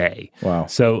 $100 today. Wow.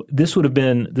 So this would have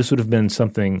been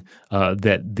something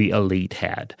that the elite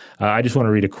had. I just want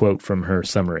to read a quote from her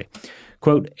summary.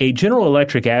 Quote, a General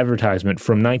Electric advertisement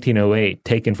from 1908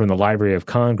 taken from the Library of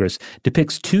Congress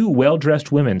depicts two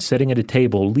well-dressed women sitting at a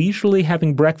table leisurely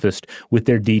having breakfast with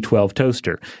their D12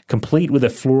 toaster, complete with a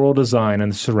floral design on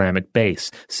the ceramic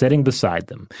base, setting beside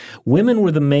them. Women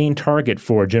were the main target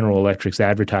for General Electric's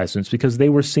advertisements because they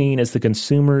were seen as the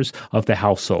consumers of the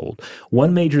household.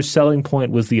 One major selling point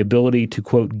was the ability to,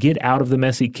 quote, get out of the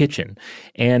messy kitchen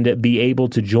and be able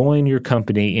to join your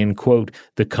company in, quote,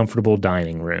 the comfortable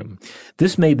dining room.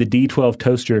 This made the D12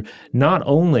 toaster not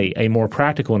only a more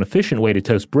practical and efficient way to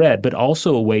toast bread, but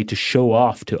also a way to show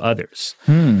off to others.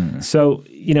 So,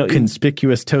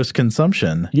 conspicuous toast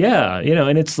consumption. Yeah,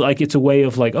 and it's a way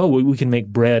of like, oh, we can make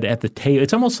bread at the table.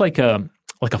 It's almost like a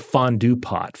fondue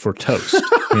pot for toast,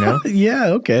 Yeah,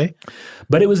 okay.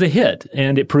 But it was a hit,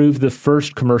 and it proved the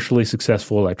first commercially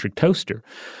successful electric toaster.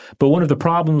 But one of the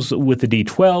problems with the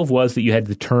D12 was that you had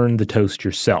to turn the toast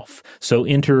yourself. So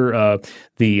enter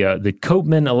the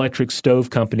Copeman Electric Stove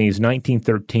Company's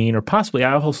 1913, or possibly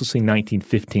I've also seen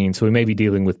 1915, so we may be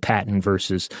dealing with patent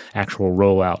versus actual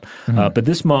rollout. But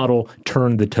this model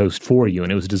turned the toast for you,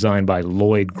 and it was designed by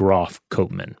Lloyd Groff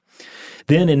Copeman.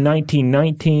 Then in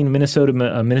 1919,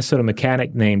 a Minnesota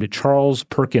mechanic named Charles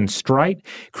Perkins Strite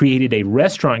created a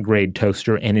restaurant-grade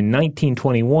toaster, and in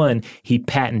 1921, he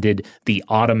patented the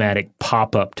automatic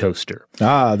pop-up toaster.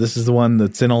 Ah, this is the one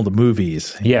that's in all the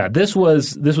movies. Yeah, this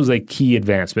was a key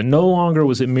advancement. No longer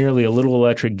was it merely a little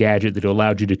electric gadget that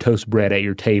allowed you to toast bread at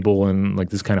your table in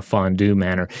like this kind of fondue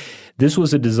manner. This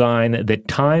was a design that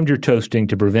timed your toasting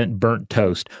to prevent burnt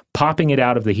toast, popping it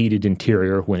out of the heated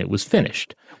interior when it was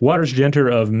finished. Waters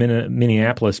Genter of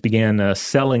Minneapolis began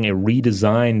selling a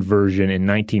redesigned version in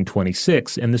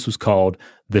 1926, and this was called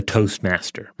the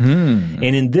Toastmaster. And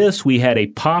in this, we had a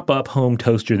pop-up home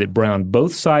toaster that browned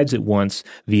both sides at once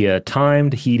via a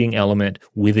timed heating element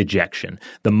with ejection.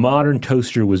 The modern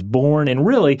toaster was born, and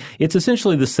really, it's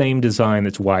essentially the same design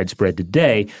that's widespread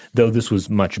today, though this was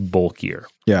much bulkier.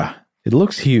 Yeah, it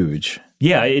looks huge.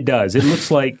 Yeah, it does. It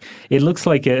looks like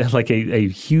a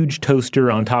huge toaster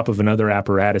on top of another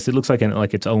apparatus. It looks like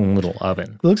its own little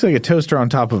oven. It looks like a toaster on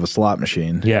top of a slot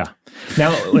machine. Yeah.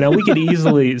 Now we could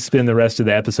easily spend the rest of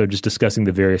the episode just discussing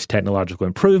the various technological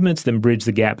improvements, then bridge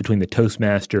the gap between the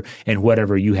Toastmaster and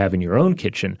whatever you have in your own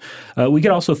kitchen. We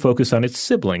could also focus on its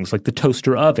siblings, like the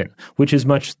toaster oven, which is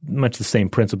much the same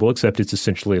principle, except it's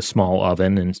essentially a small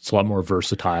oven and it's a lot more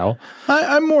versatile.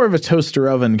 I'm more of a toaster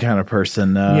oven kind of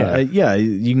person. Yeah,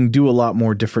 you can do a lot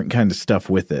more different kind of stuff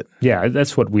with it. Yeah,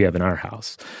 that's what we have in our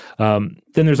house.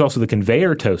 Then there's also the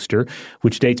conveyor toaster,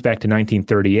 which dates back to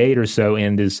 1938 or so,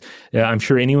 and is I'm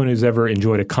sure anyone who's ever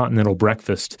enjoyed a continental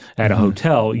breakfast at a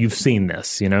hotel, you've seen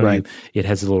this. Right. It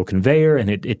has a little conveyor, and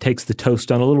it takes the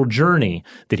toast on a little journey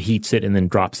that heats it and then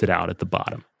drops it out at the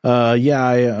bottom.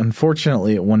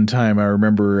 Unfortunately, at one time, I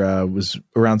remember was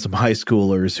around some high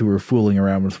schoolers who were fooling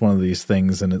around with one of these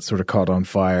things, and it sort of caught on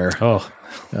fire. Oh.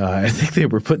 I think they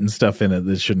were putting stuff in it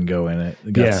that shouldn't go in it.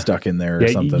 It got stuck in there or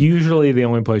something. Usually the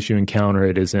only place you encounter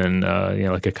it is in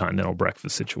like a continental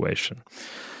breakfast situation.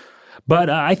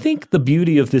 But I think the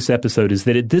beauty of this episode is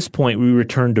that at this point we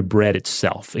return to bread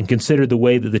itself and consider the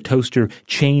way that the toaster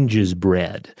changes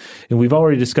bread. And we've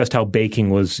already discussed how baking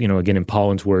was, again in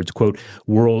Pollan's words, quote,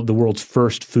 the world's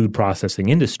first food processing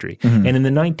industry. And in the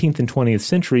 19th and 20th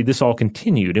century, this all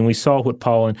continued. And we saw what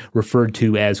Pollan referred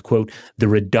to as, quote, the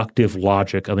reductive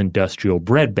logic of industrial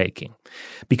bread baking.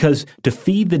 Because to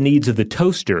feed the needs of the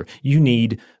toaster, you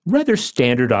need rather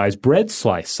standardized bread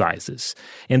slice sizes.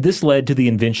 And this led to the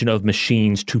invention of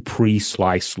machines to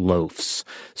pre-slice loaves.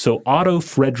 So Otto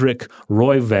Friedrich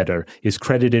Rohrwetter is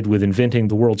credited with inventing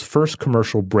the world's first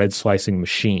commercial bread slicing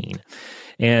machine.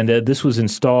 And this was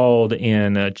installed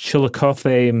in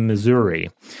Chillicothe,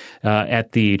 Missouri,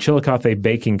 at the Chillicothe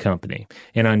Baking Company.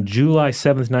 And on July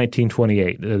 7th,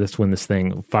 1928, that's when this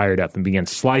thing fired up and began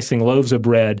slicing loaves of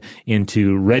bread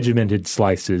into regimented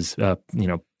slices,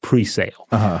 pre-sale.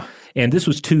 And this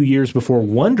was 2 years before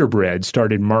Wonder Bread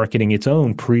started marketing its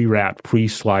own pre-wrapped,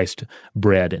 pre-sliced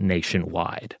bread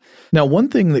nationwide. Now, one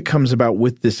thing that comes about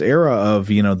with this era of,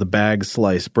 the bag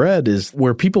sliced bread is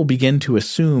where people begin to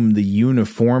assume the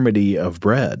uniformity of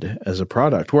bread as a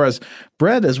product. Whereas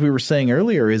bread, as we were saying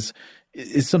earlier, is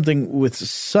something with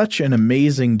such an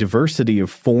amazing diversity of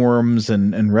forms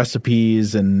and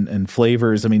recipes and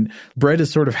flavors. I mean, bread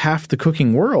is sort of half the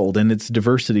cooking world, and its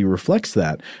diversity reflects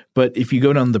that. But if you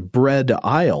go down the bread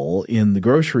aisle in the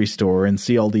grocery store and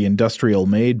see all the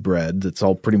industrial-made bread that's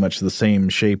all pretty much the same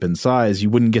shape and size, you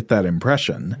wouldn't get that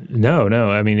impression. No.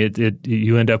 I mean,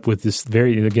 you end up with this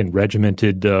very, again,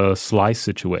 regimented slice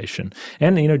situation.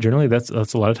 And, generally that's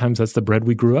a lot of times that's the bread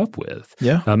we grew up with.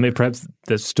 Yeah. Perhaps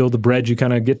that's still the bread you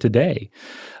kind of get today.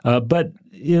 But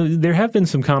there have been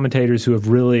some commentators who have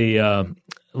really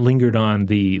lingered on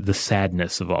the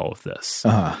sadness of all of this.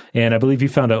 And I believe you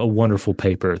found a wonderful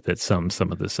paper that sums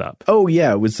some of this up. Oh,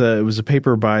 yeah. It was a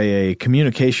paper by a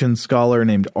communications scholar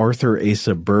named Arthur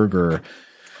Asa Berger,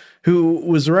 who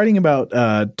was writing about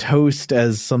toast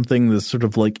as something that's sort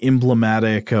of like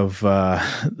emblematic of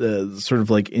the sort of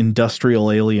like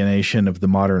industrial alienation of the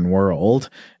modern world.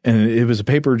 And it was a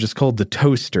paper just called The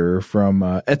Toaster from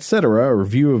Etc., a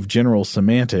Review of General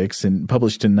Semantics, and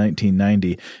published in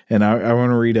 1990. And I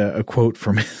want to read a quote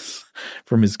from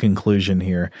his conclusion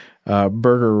here.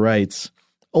 Berger writes,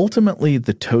 "Ultimately,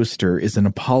 the toaster is an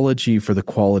apology for the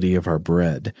quality of our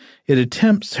bread. It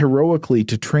attempts heroically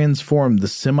to transform the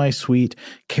semi-sweet,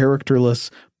 characterless,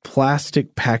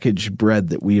 plastic packaged bread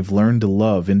that we have learned to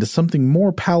love into something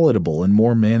more palatable and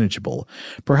more manageable.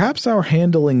 Perhaps our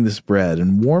handling this bread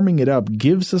and warming it up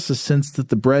gives us a sense that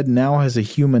the bread now has a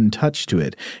human touch to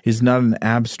it, is not an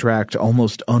abstract,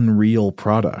 almost unreal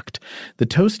product. The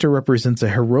toaster represents a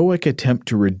heroic attempt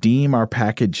to redeem our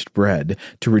packaged bread,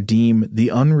 to redeem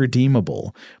the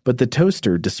unredeemable. But the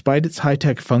toaster, despite its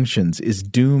high-tech functions, is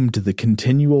doomed to the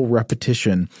continual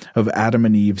repetition of Adam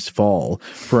and Eve's fall,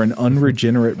 for an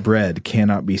unregenerate bread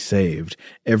cannot be saved.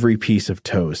 Every piece of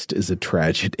toast is a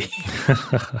tragedy."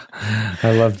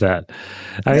 I love that.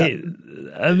 I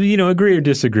agree or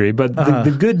disagree, but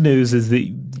the good news is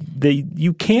that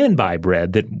you can buy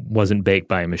bread that wasn't baked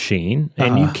by a machine,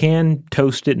 and you can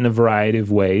toast it in a variety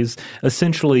of ways,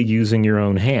 essentially using your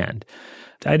own hand.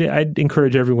 I'd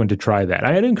encourage everyone to try that.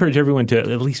 I'd encourage everyone to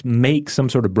at least make some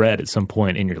sort of bread at some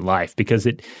point in your life, because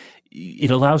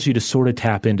it allows you to sort of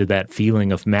tap into that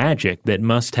feeling of magic that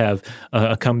must have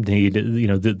accompanied,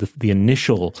 the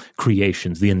initial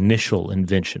creations, the initial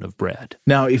invention of bread.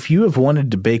 Now, if you have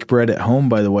wanted to bake bread at home,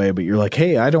 by the way, but you're like,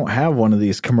 hey, I don't have one of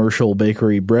these commercial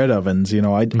bakery bread ovens,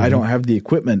 I don't have the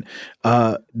equipment.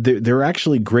 There are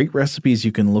actually great recipes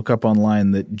you can look up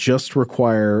online that just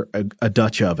require a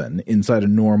Dutch oven inside a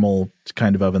normal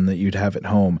kind of oven that you'd have at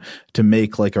home to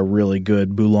make like a really good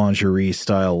boulangerie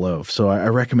style loaf. So I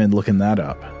recommend looking that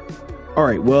up. All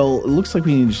right, well, it looks like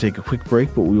we need to take a quick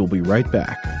break, but we will be right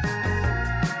back.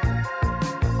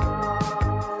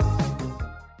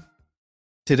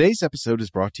 Today's episode is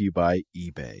brought to you by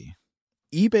eBay.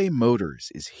 eBay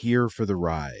Motors is here for the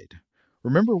ride.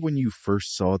 Remember when you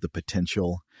first saw the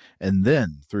potential? And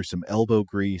then, through some elbow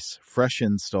grease, fresh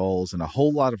installs, and a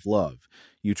whole lot of love,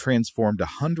 you transformed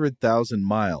 100,000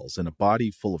 miles and a body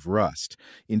full of rust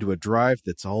into a drive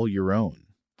that's all your own.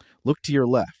 Look to your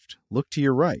left. Look to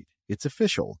your right. It's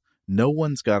official. No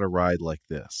one's got a ride like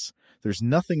this. There's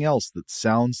nothing else that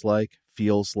sounds like,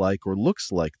 feels like, or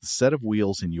looks like the set of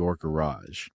wheels in your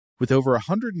garage. With over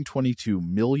 122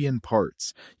 million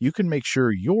parts, you can make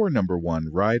sure your number one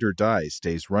ride or die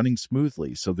stays running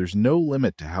smoothly, so there's no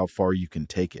limit to how far you can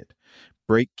take it.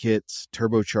 Brake kits,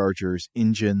 turbochargers,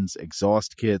 engines,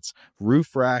 exhaust kits,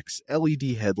 roof racks, LED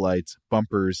headlights,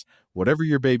 bumpers, whatever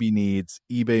your baby needs,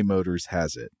 eBay Motors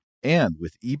has it. And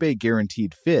with eBay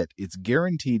Guaranteed Fit, it's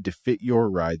guaranteed to fit your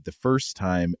ride the first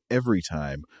time, every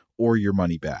time, or your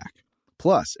money back.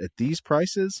 Plus, at these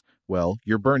prices, well,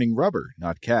 you're burning rubber,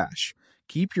 not cash.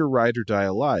 Keep your ride or die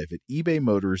alive at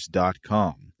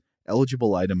ebaymotors.com.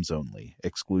 Eligible items only.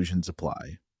 Exclusions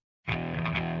apply.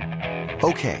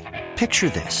 Okay, picture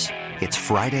this. It's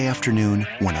Friday afternoon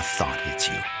when a thought hits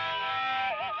you.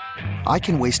 I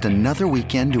can waste another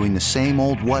weekend doing the same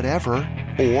old whatever,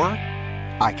 or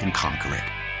I can conquer it.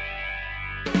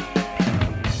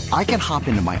 I can hop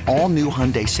into my all-new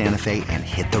Hyundai Santa Fe and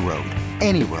hit the road.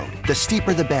 Any road. The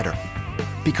steeper, the better.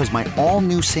 Because my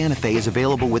all-new Santa Fe is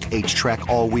available with H-Track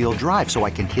all-wheel drive, so I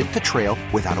can hit the trail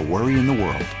without a worry in the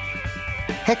world.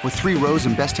 Heck, with 3 rows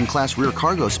and best-in-class rear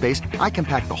cargo space, I can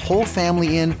pack the whole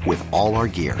family in with all our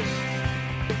gear.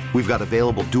 We've got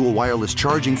available dual wireless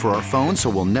charging for our phones, so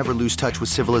we'll never lose touch with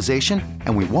civilization,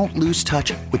 and we won't lose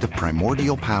touch with the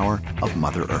primordial power of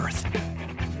Mother Earth.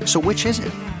 So which is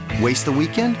it? Waste the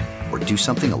weekend or do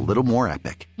something a little more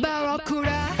epic?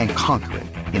 And conquer it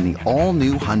in the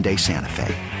all-new Hyundai Santa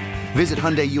Fe. Visit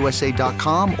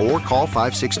HyundaiUSA.com or call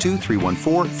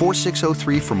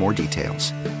 562-314-4603 for more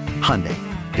details. Hyundai,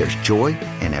 there's joy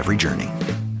in every journey.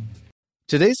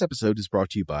 Today's episode is brought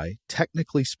to you by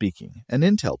Technically Speaking, an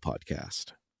Intel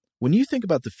podcast. When you think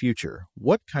about the future,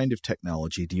 what kind of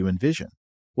technology do you envision?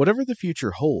 Whatever the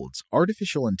future holds,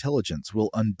 artificial intelligence will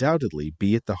undoubtedly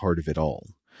be at the heart of it all.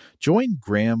 Join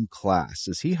Graham Class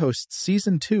as he hosts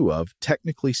Season 2 of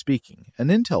Technically Speaking, an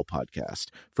Intel podcast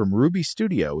from Ruby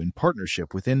Studio in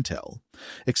partnership with Intel.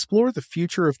 Explore the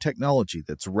future of technology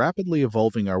that's rapidly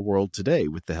evolving our world today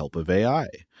with the help of AI.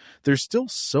 There's still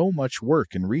so much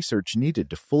work and research needed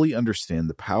to fully understand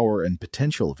the power and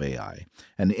potential of AI,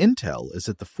 and Intel is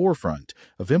at the forefront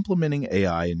of implementing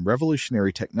AI in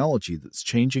revolutionary technology that's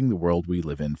changing the world we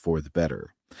live in for the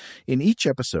better. In each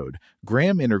episode,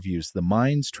 Graham interviews the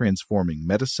minds transforming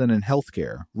medicine and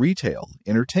healthcare, retail,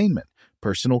 entertainment,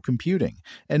 personal computing,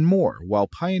 and more while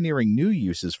pioneering new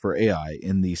uses for AI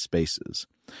in these spaces.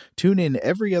 Tune in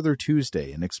every other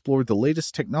Tuesday and explore the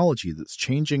latest technology that's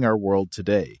changing our world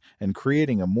today and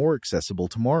creating a more accessible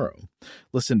tomorrow.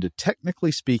 Listen to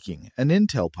Technically Speaking, an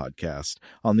Intel podcast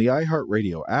on the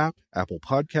iHeartRadio app, Apple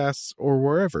Podcasts, or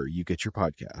wherever you get your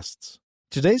podcasts.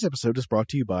 Today's episode is brought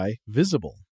to you by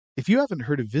Visible. If you haven't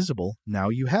heard of Visible, now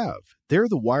you have. They're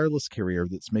the wireless carrier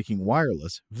that's making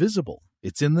wireless visible.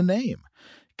 It's in the name.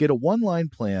 Get a one-line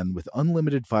plan with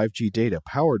unlimited 5G data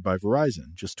powered by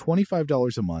Verizon, just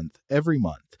 $25 a month, every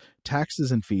month,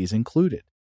 taxes and fees included.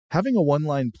 Having a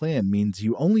one-line plan means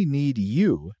you only need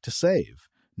you to save.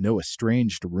 No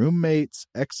estranged roommates,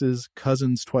 exes,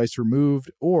 cousins twice removed,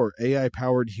 or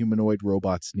AI-powered humanoid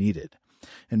robots needed.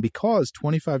 And because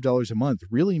 $25 a month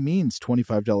really means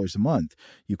 $25 a month,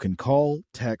 you can call,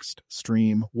 text,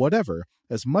 stream, whatever,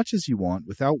 as much as you want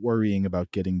without worrying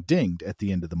about getting dinged at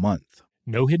the end of the month.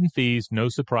 No hidden fees, no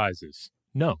surprises.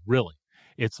 No, really.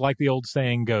 It's like the old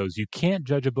saying goes, you can't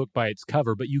judge a book by its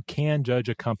cover, but you can judge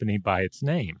a company by its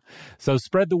name. So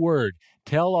spread the word.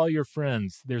 Tell all your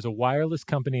friends there's a wireless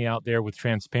company out there with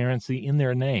transparency in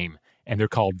their name, and they're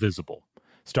called Visible.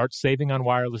 Start saving on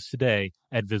wireless today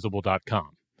at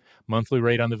Visible.com. Monthly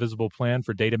rate on the Visible plan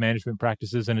for data management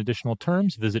practices and additional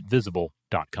terms, visit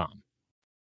Visible.com.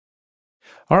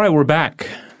 All right, we're back.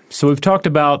 So we've talked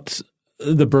about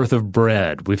the birth of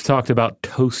bread. We've talked about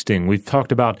toasting. We've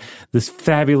talked about this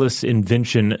fabulous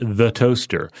invention, the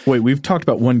toaster. Wait, we've talked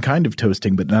about one kind of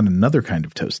toasting, but not another kind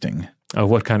of toasting. Oh,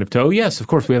 what kind of toast? Oh, yes, of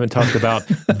course, we haven't talked about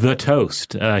the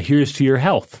toast. Here's to your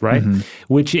health, right?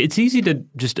 Mm-hmm. Which it's easy to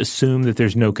just assume that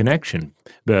there's no connection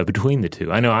between the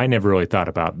two. I know I never really thought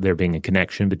about there being a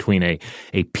connection between a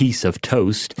piece of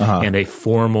toast and a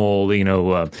formal,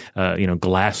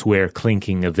 glassware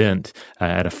clinking event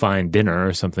at a fine dinner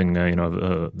or something,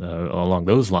 along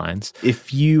those lines.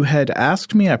 If you had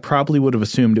asked me, I probably would have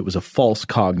assumed it was a false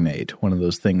cognate, one of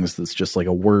those things that's just like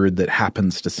a word that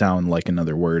happens to sound like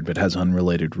another word but has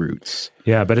unrelated roots.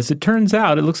 Yeah, but as it turns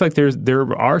out, it looks like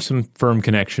there are some firm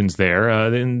connections there.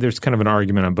 And there's kind of an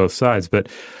argument on both sides. But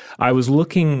I was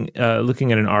looking at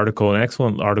an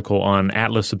excellent article on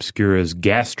Atlas Obscura's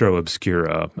Gastro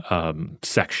Obscura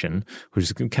section, which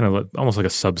is kind of almost like a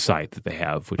sub-site that they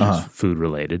have, which is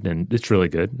food-related, and it's really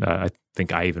good. I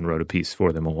think I even wrote a piece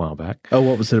for them a while back. Oh,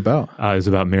 what was it about? It was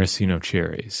about maraschino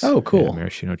cherries. Oh, cool. Yeah,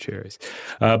 maraschino cherries.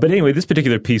 But anyway, this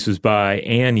particular piece was by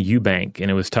Anne Eubank,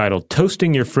 and it was titled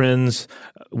Toasting Your Friends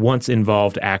Once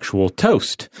Involved Actual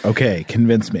Toast. Okay,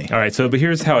 convince me. All right, but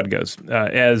here's how it goes.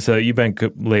 As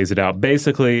Eubank lays it out,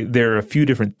 basically there are a few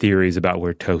different theories about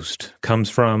where toast comes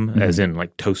from, as in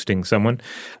like toasting someone.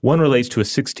 One relates to a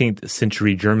 16th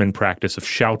century German practice of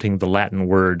shouting the Latin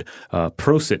word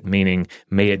prosit, meaning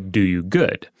may it do you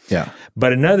good. Yeah.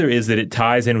 But another is that it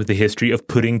ties in with the history of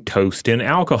putting toast in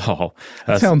alcohol.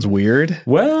 That sounds weird.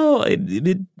 Well,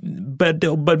 but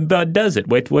does it?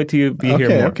 Wait till you hear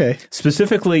more. Okay.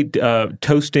 Specifically,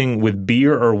 toasting with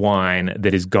beer or wine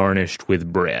that is garnished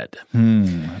with bread.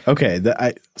 Okay.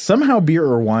 Somehow beer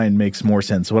or wine makes more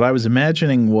sense. What I was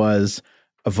imagining was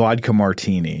a vodka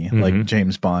martini, like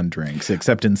James Bond drinks,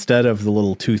 except instead of the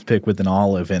little toothpick with an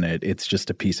olive in it, it's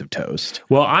just a piece of toast.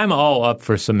 Well, I'm all up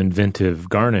for some inventive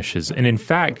garnishes. And in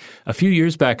fact, a few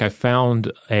years back, I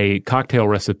found a cocktail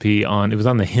recipe it was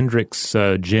on the Hendrick's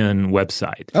Gin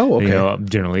website. Oh, okay.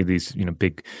 Generally, these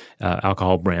big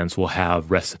alcohol brands will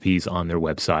have recipes on their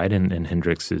website, and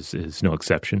Hendrick's is no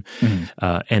exception.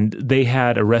 And they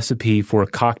had a recipe for a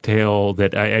cocktail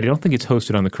that I don't think it's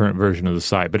hosted on the current version of the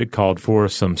site, but it called for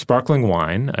some sparkling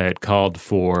wine. It called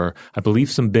for, I believe,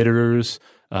 some bitters,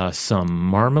 some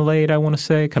marmalade, I want to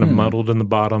say, kind of muddled in the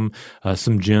bottom,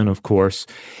 some gin, of course.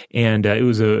 And it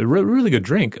was a really good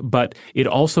drink, but it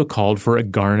also called for a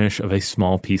garnish of a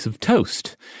small piece of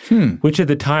toast, which at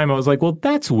the time I was like, well,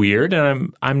 that's weird.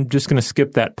 And I'm just going to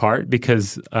skip that part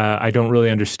because I don't really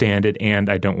understand it. And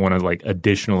I don't want to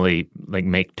additionally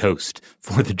make toast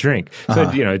for the drink. So,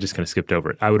 I just kind of skipped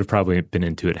over it. I would have probably been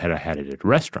into it had I had it at a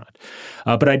restaurant.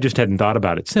 But I just hadn't thought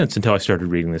about it since until I started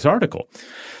reading this article.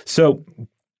 So,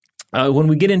 when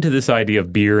we get into this idea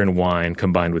of beer and wine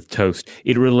combined with toast,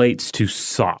 it relates to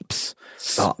sops.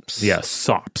 Sops. Yeah,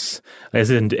 sops. As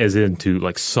in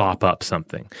to sop up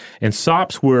something. And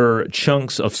sops were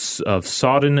chunks of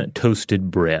sodden toasted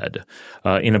bread.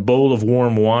 In a bowl of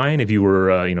warm wine, if you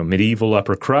were, medieval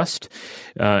upper crust,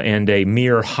 and a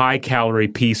mere high-calorie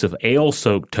piece of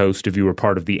ale-soaked toast if you were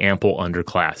part of the ample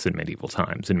underclass in medieval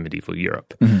times, in medieval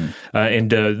Europe.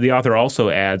 And the author also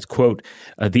adds, quote,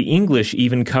 the English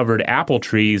even covered apple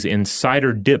trees in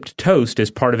cider-dipped toast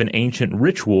as part of an ancient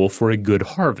ritual for a good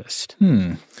harvest.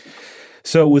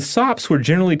 So with sops, we're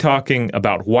generally talking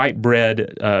about white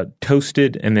bread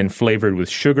toasted and then flavored with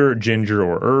sugar, ginger,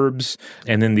 or herbs.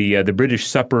 And then the British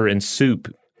supper and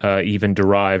soup even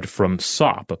derived from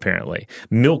sop, apparently.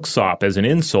 Milksop, as an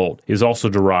insult, is also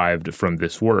derived from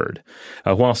this word.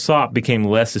 While sop became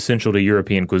less essential to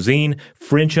European cuisine,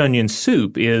 French onion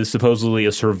soup is supposedly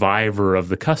a survivor of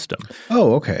the custom.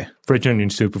 Oh, okay. French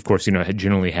onion soup, of course,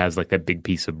 generally has that big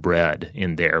piece of bread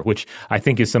in there, which I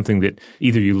think is something that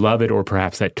either you love it or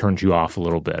perhaps that turns you off a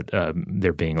little bit,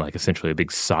 there being essentially a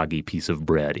big soggy piece of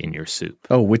bread in your soup.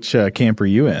 Oh, which camp are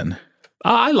you in?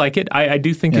 I like it. I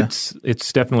do think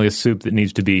it's definitely a soup that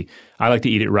needs to be – I like to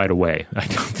eat it right away. I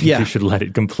don't think you should let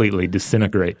it completely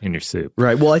disintegrate in your soup.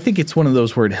 Right. Well, I think it's one of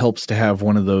those where it helps to have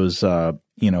one of those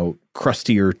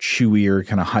crustier, chewier,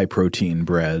 kind of high-protein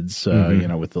breads, with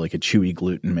a chewy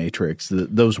gluten matrix.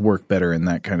 Those work better in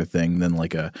that kind of thing than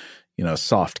a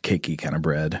soft, cakey kind of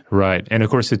bread. Right. And, of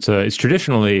course, it's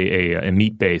traditionally a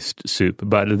meat-based soup,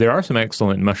 but there are some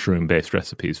excellent mushroom-based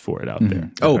recipes for it out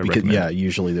there. Oh, because,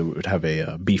 usually they would have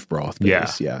a beef broth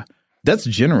base. Yeah. That's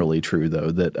generally true, though,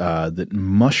 that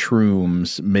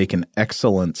mushrooms make an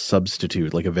excellent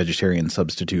substitute, like a vegetarian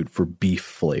substitute for beef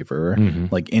flavor.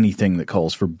 Like anything that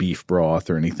calls for beef broth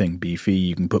or anything beefy,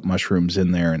 you can put mushrooms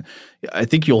in there. And I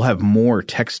think you'll have more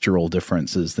textural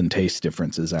differences than taste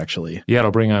differences, actually. Yeah, it'll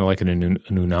bring on an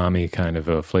unami kind of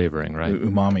a flavoring, right?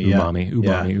 Umami, yeah.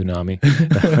 Unami.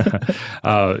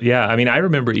 Yeah, I mean, I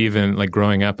remember even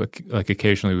growing up,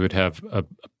 occasionally we would have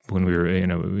when we were,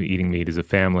 eating meat as a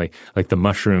family, the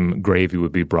mushroom gravy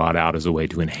would be brought out as a way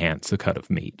to enhance a cut of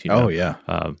meat. Oh, yeah.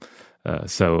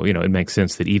 So, it makes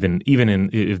sense that even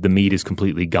if the meat is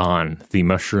completely gone, the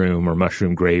mushroom or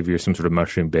mushroom gravy or some sort of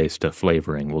mushroom-based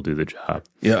flavoring will do the job.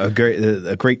 Yeah,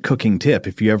 a great cooking tip.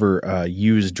 If you ever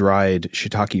use dried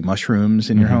shiitake mushrooms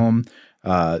in your home,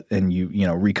 and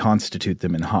you reconstitute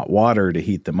them in hot water to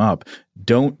heat them up,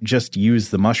 don't just use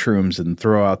the mushrooms and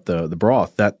throw out the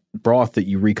broth. That broth that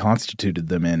you reconstituted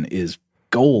them in is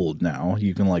gold now.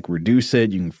 You can like reduce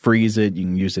it, you can freeze it, you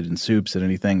can use it in soups and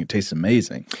anything. It tastes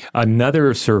amazing.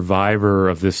 Another survivor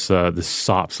of this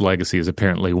sop's legacy is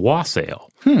apparently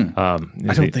wassail. I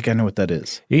don't think I know what that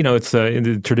is. It's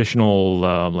the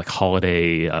traditional like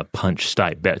holiday punch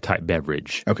type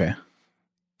beverage. Okay.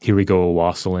 Here we go,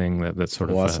 wassailing, that sort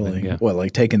of wassailing. Yeah. What,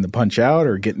 like taking the punch out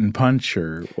or getting punch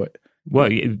or what? Well,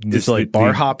 it's like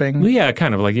bar hopping? Yeah,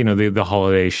 kind of like, the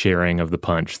holiday sharing of the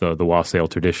punch, the wassail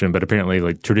tradition. But apparently,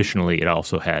 like traditionally, it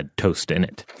also had toast in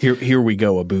it. Here we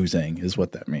go, a boozing is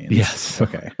what that means. Yes.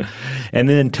 Okay. And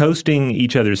then toasting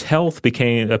each other's health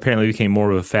apparently became more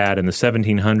of a fad in the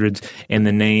 1700s. And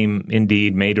the name,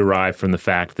 indeed, may derive from the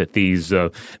fact that these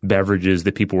beverages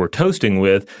that people were toasting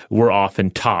with were often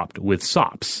topped with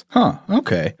sops. Huh,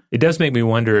 okay. It does make me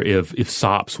wonder if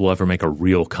sops will ever make a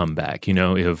real comeback.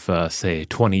 If say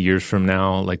 20 years from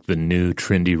now, like the new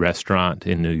trendy restaurant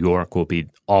in New York will be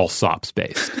all sops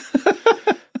based.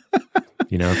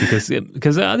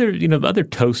 Because other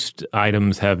toast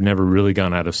items have never really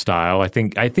gone out of style. I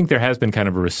think there has been kind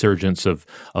of a resurgence of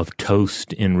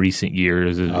toast in recent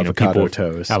years. Avocado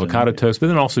toast, but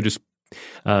then also just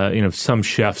some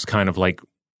chefs kind of like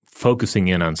focusing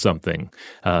in on something,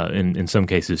 in some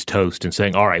cases toast, and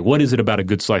saying, all right, what is it about a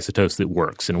good slice of toast that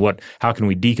works, and how can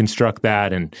we deconstruct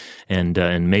that and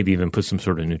maybe even put some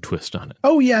sort of new twist on it?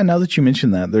 Oh yeah, now that you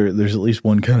mention that, there's at least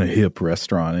one kind of hip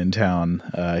restaurant in town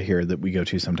here that we go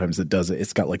to sometimes that does it.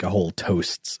 It's got like a whole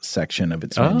toasts section of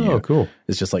its menu. Oh, cool.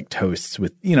 It's just like toasts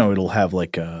with, it'll have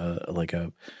like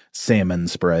a salmon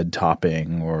spread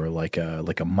topping or like a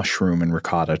mushroom and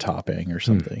ricotta topping or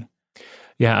something.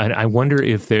 Yeah, I wonder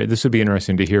if this would be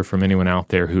interesting to hear from anyone out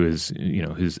there who is,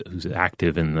 who's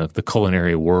active in the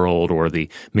culinary world or the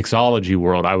mixology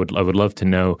world. I would love to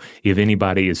know if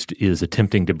anybody is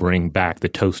attempting to bring back the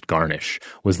toast garnish.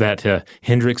 Was that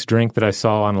Hendrick's drink that I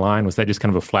saw online? Was that just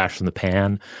kind of a flash in the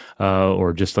pan,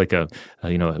 or just like a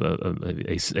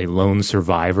lone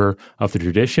survivor of the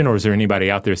tradition? Or is there anybody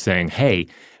out there saying, hey,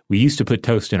 we used to put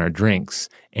toast in our drinks,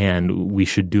 and we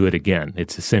should do it again.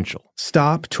 It's essential.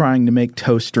 Stop trying to make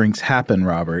toast drinks happen,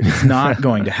 Robert. It's not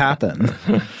going to happen.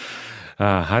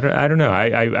 I don't know.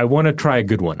 I want to try a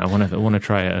good one. I want to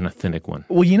try an authentic one.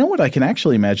 Well, you know what? I can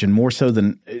actually imagine more so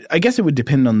than – I guess it would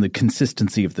depend on the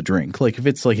consistency of the drink. Like if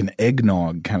it's like an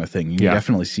eggnog kind of thing, you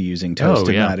definitely see using toast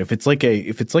in that. If it's like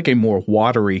a more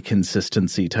watery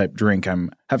consistency type drink,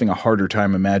 I'm having a harder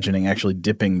time imagining actually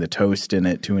dipping the toast in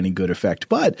it to any good effect.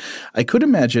 But I could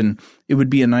imagine it would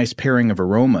be a nice pairing of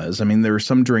aromas. I mean, there are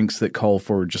some drinks that call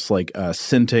for just like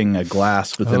scenting a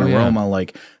glass with an aroma.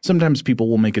 Like sometimes people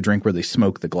will make a drink where they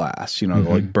smoke the glass. They'll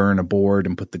like burn a board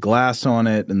and put the glass on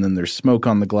it, and then there's smoke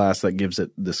on the glass that gives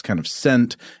it this kind of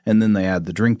scent, and then they add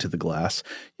the drink to the glass.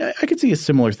 Yeah, I could see a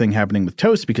similar thing happening with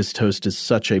toast because toast is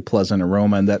such a pleasant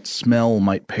aroma, and that smell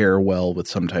might pair well with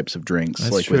some types of drinks.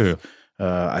 That's like true. With,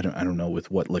 I don't know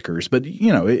with what liquors, but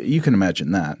you can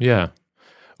imagine that. Yeah.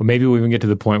 Well, maybe we even get to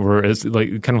the point where it's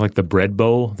like kind of like the bread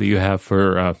bowl that you have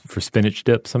for spinach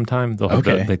dip. Sometimes they'll have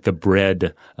the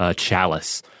bread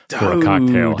chalice for a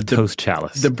cocktail, a toast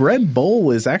chalice. The bread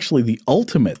bowl is actually the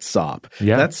ultimate sop.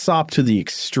 Yeah. That's sop to the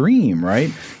extreme,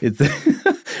 right?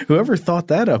 Whoever thought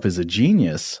that up is a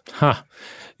genius. Huh.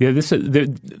 Yeah,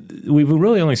 we've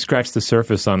really only scratched the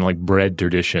surface on like bread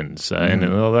traditions,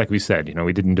 and like we said,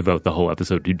 we didn't devote the whole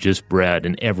episode to just bread.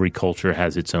 And every culture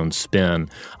has its own spin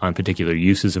on particular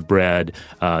uses of bread.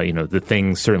 The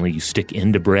things certainly you stick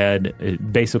into bread.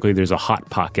 Basically, there's a hot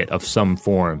pocket of some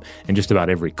form in just about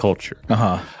every culture. We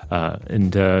don't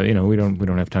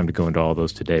have time to go into all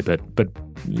those today, but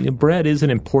bread is an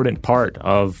important part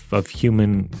of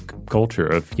human culture,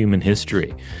 of human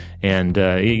history. And,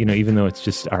 even though it's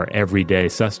just our everyday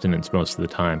sustenance most of the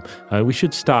time, we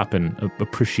should stop and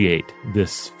appreciate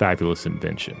this fabulous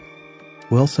invention.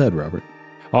 Well said, Robert.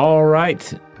 All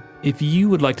right. If you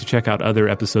would like to check out other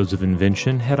episodes of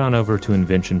Invention, head on over to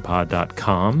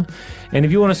inventionpod.com. And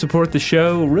if you want to support the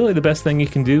show, really the best thing you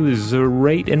can do is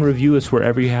rate and review us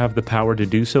wherever you have the power to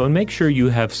do so, and make sure you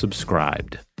have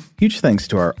subscribed. Huge thanks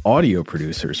to our audio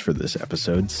producers for this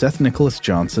episode, Seth Nicholas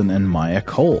Johnson and Maya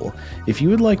Cole. If you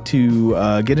would like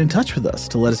to get in touch with us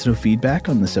to let us know feedback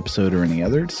on this episode or any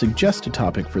other, to suggest a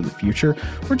topic for the future,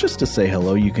 or just to say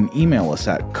hello, you can email us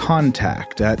at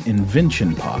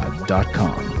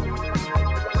contact@inventionpod.com.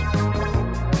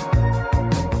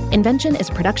 Invention is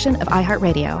a production of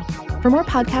iHeartRadio. For more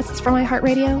podcasts from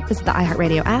iHeartRadio, visit the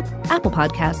iHeartRadio app, Apple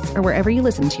Podcasts, or wherever you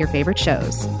listen to your favorite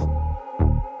shows.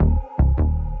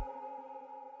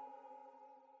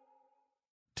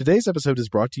 Today's episode is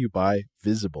brought to you by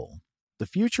Visible. The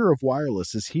future of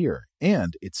wireless is here,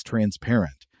 and it's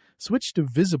transparent. Switch to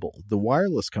Visible, the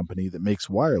wireless company that makes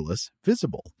wireless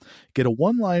visible. Get a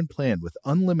one-line plan with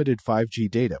unlimited 5G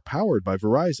data powered by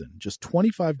Verizon, just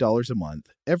 $25 a month,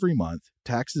 every month,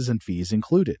 taxes and fees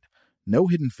included. No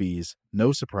hidden fees,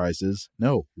 no surprises,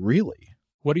 no, really.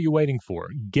 What are you waiting for?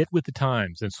 Get with the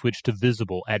times and switch to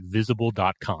Visible at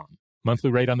Visible.com. Monthly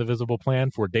rate on the Visible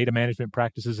plan for data management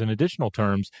practices and additional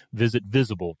terms, visit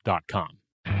Visible.com.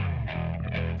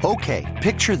 Okay,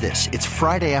 picture this. It's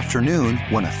Friday afternoon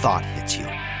when a thought hits you.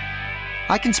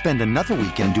 I can spend another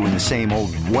weekend doing the same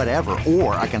old whatever,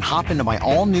 or I can hop into my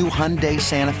all-new Hyundai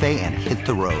Santa Fe and hit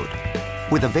the road.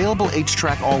 With available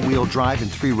H-Track all-wheel drive and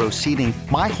 3-row seating,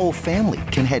 my whole family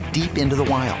can head deep into the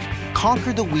wild.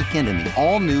 Conquer the weekend in the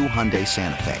all-new Hyundai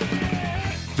Santa Fe.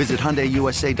 Visit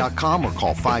HyundaiUSA.com or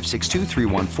call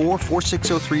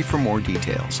 562-314-4603 for more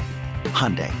details.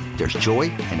 Hyundai, there's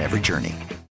joy in every journey.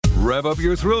 Rev up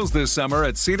your thrills this summer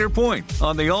at Cedar Point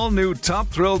on the all-new Top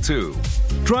Thrill 2.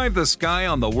 Drive the sky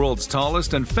on the world's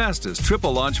tallest and fastest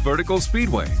triple-launch vertical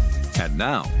speedway. And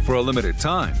now, for a limited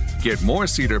time, get more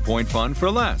Cedar Point fun for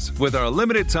less with our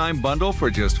limited-time bundle for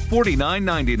just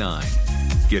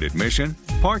 $49.99. Get admission,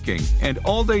 parking, and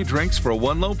all-day drinks for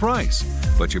one low price.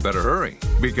 But you better hurry,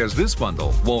 because this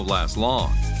bundle won't last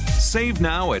long. Save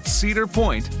now at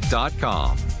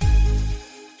cedarpoint.com.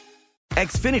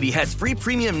 Xfinity has free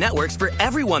premium networks for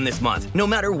everyone this month, no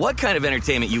matter what kind of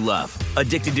entertainment you love.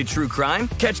 Addicted to true crime?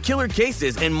 Catch killer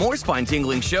cases and more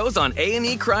spine-tingling shows on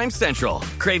A&E Crime Central.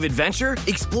 Crave adventure?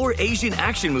 Explore Asian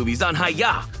action movies on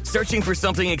Hi-Ya. Searching for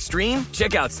something extreme?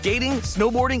 Check out skating,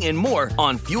 snowboarding, and more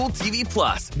on Fuel TV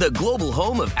Plus, the global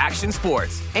home of action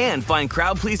sports. And find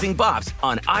crowd-pleasing bops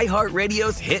on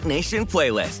iHeartRadio's Hit Nation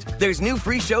playlist. There's new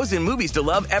free shows and movies to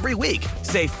love every week.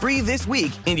 Say free this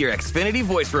week in your Xfinity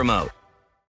voice remote.